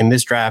overall pick in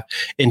this draft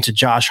into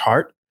Josh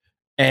Hart.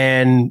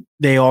 And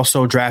they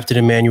also drafted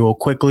Emmanuel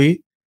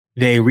Quickley.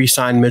 They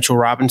re-signed Mitchell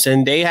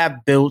Robinson. They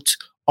have built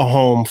a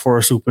home for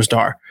a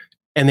superstar,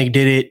 and they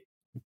did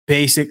it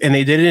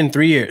in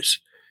 3 years.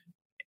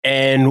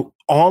 And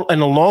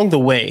along the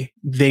way,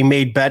 they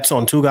made bets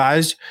on 2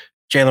 guys,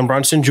 Jalen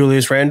Brunson,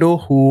 Julius Randle,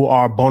 who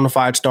are bona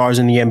fide stars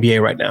in the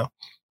NBA right now.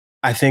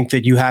 I think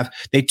that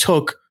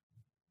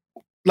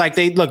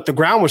the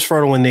ground was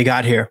fertile when they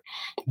got here,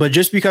 but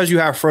just because you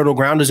have fertile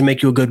ground doesn't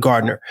make you a good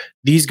gardener.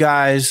 These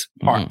guys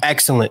are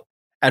excellent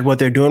at what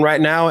they're doing right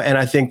now. And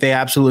I think they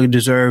absolutely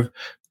deserve,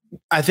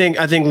 I think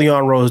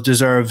Leon Rose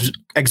deserves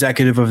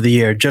executive of the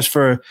year just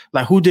for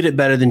who did it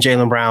better than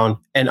Jaylen Brown?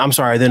 And I'm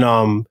sorry,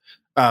 than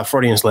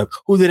Freudian slip.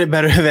 Who did it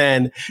better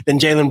than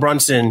Jalen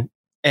Brunson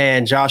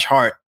and Josh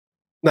Hart?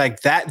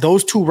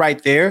 Those 2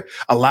 right there,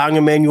 allowing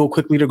Emmanuel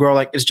Quickley to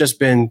grow,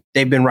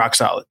 they've been rock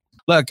solid.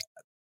 Look,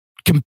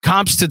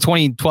 comps to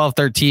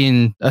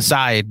 2012-13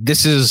 aside,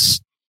 this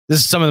is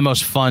some of the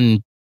most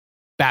fun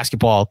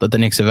basketball that the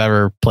Knicks have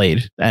ever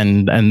played,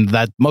 and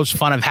that most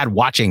fun I've had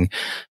watching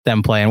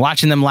them play, and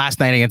watching them last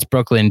night against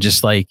Brooklyn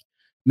just like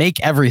make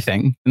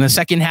everything in the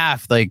second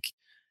half, like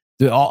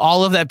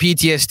all of that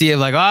PTSD of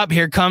like, oh,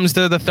 here comes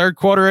the third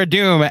quarter of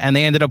doom, and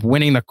they ended up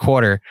winning the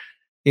quarter.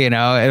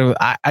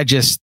 I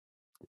just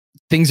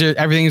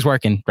everything's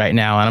working right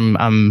now, and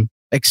I'm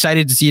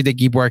excited to see they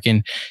keep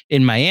working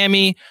in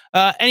Miami.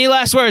 Any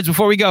last words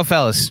before we go,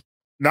 fellas?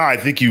 No, I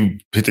think you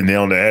hit the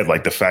nail on the head.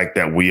 Like the fact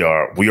that we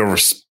are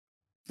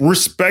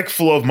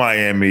respectful of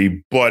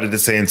Miami, but at the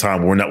same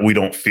time, we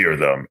don't fear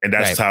them. And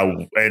that's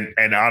how,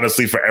 and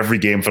honestly, for every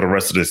game for the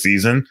rest of the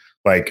season,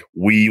 like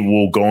we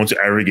will go into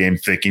every game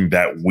thinking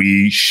that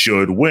we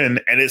should win,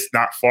 and it's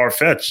not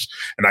far-fetched.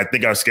 And I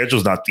think our schedule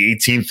is not the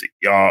 18th.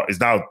 Now it's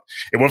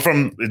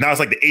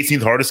like the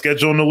 18th hardest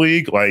schedule in the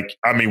league. Like,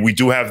 I mean, we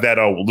do have that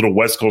little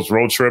West Coast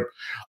road trip.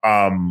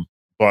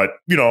 But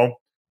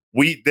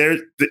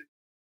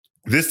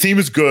this team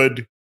is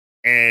good,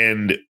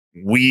 and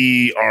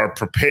we are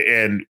prepared,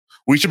 and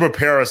we should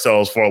prepare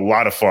ourselves for a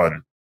lot of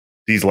fun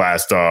these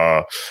last 6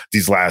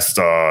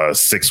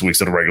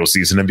 weeks of the regular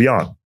season and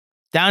beyond.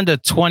 Down to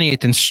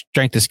 20th in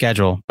strength of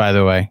schedule, by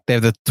the way. They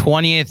have the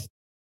 20th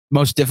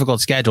most difficult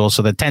schedule,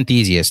 so the 10th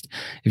easiest,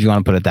 if you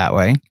want to put it that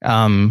way.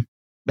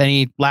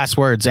 Any last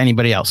words?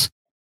 Anybody else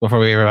before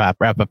we wrap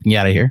up and get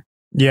out of here?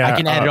 Yeah, I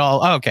can edit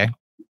all. Oh, okay.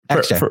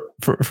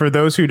 For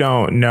those who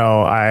don't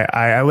know,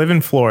 I live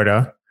in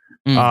Florida.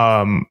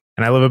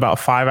 And I live about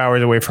 5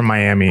 hours away from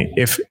Miami.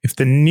 If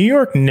the New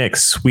York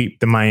Knicks sweep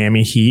the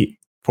Miami Heat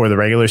for the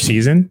regular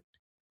season,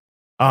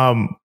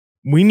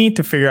 we need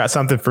to figure out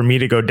something for me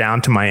to go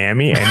down to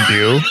Miami and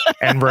do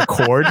and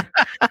record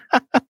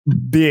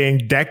being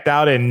decked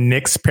out in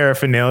Knicks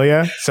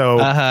paraphernalia. So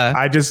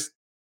I'm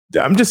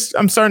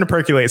starting to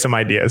percolate some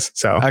ideas.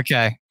 So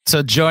okay.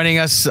 So joining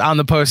us on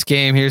the post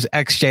game, here's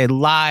XJ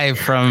live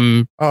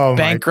from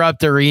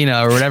Bankrupt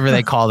Arena or whatever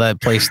they call that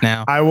place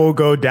now. I will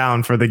go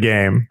down for the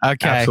game.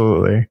 Okay.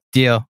 Absolutely.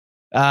 Deal.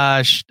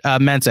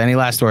 Mensa, any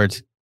last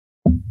words?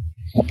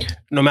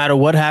 No matter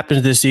what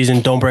happens this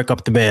season, don't break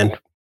up the band.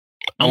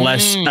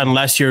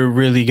 Unless you're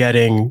really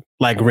getting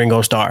like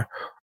Ringo Starr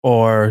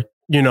or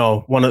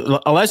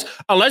unless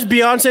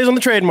Beyonce's on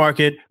the trade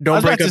market,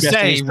 don't break up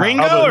Destiny's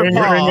Child.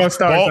 Ringo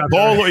Starr.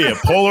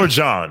 Paul or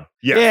John.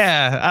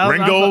 Yeah.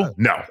 Ringo.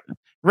 No.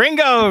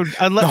 Ringo.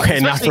 Okay,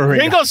 not for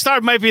Ringo. Ringo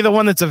Starr might be the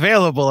one that's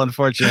available,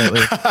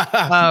 unfortunately.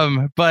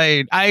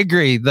 But I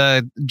agree.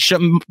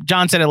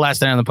 John said it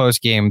last night on the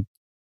post game.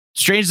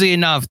 Strangely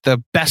enough,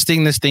 the best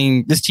thing this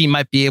team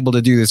might be able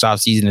to do this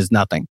offseason is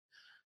nothing.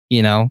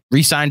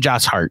 Re-sign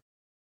Josh Hart.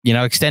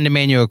 Extend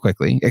Emmanuel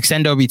quickly.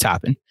 Extend Obi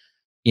Toppin.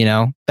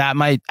 That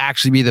might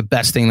actually be the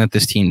best thing that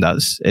this team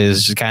does,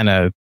 is just kind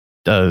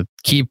of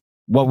keep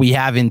what we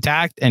have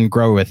intact and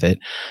grow with it.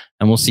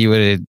 And we'll see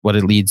what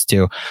it leads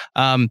to.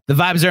 The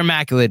vibes are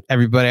immaculate,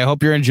 everybody. I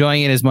hope you're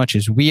enjoying it as much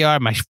as we are.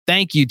 My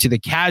thank you to the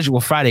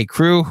Casual Friday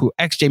crew, who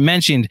XJ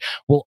mentioned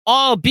will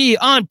all be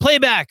on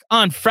playback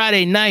on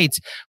Friday night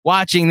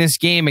watching this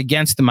game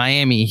against the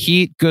Miami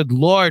Heat. Good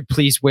Lord,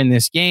 please win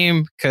this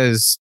game,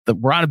 because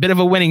we're on a bit of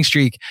a winning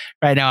streak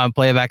right now on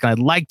playback, and I'd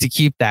like to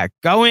keep that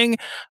going.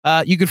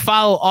 You can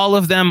follow all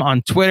of them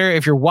on Twitter.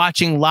 If you're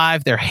watching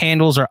live, their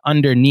handles are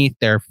underneath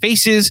their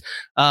faces.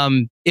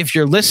 If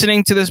you're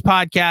listening to this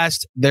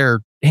podcast,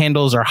 their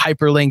handles are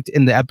hyperlinked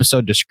in the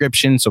episode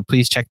description, so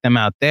please check them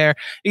out there.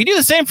 You can do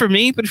the same for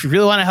me, but if you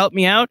really want to help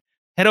me out,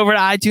 head over to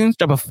iTunes,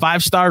 drop a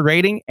 5-star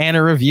rating and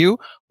a review.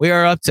 We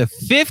are up to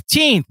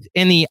 15th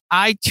in the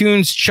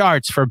iTunes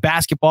charts for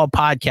basketball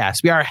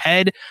podcasts. We are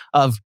ahead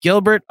of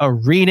Gilbert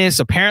Arenas.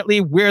 Apparently,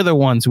 we're the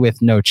ones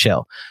with no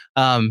chill.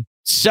 And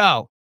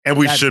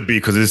we should be,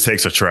 because this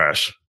takes a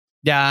trash.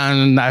 Yeah,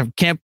 and I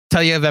can't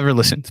tell you I've ever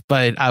listened,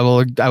 but I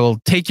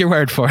will take your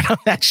word for it on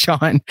that,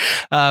 Sean.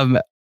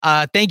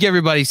 Thank you,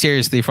 everybody,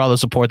 seriously, for all the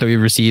support that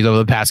we've received over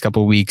the past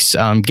couple of weeks.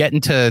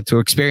 Getting to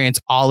experience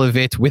all of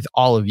it with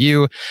all of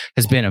you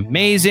has been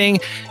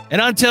amazing.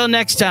 And until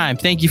next time,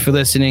 thank you for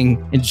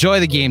listening. Enjoy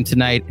the game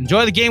tonight.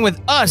 Enjoy the game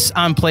with us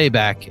on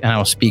playback, and I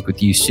will speak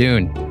with you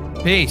soon.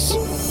 Peace.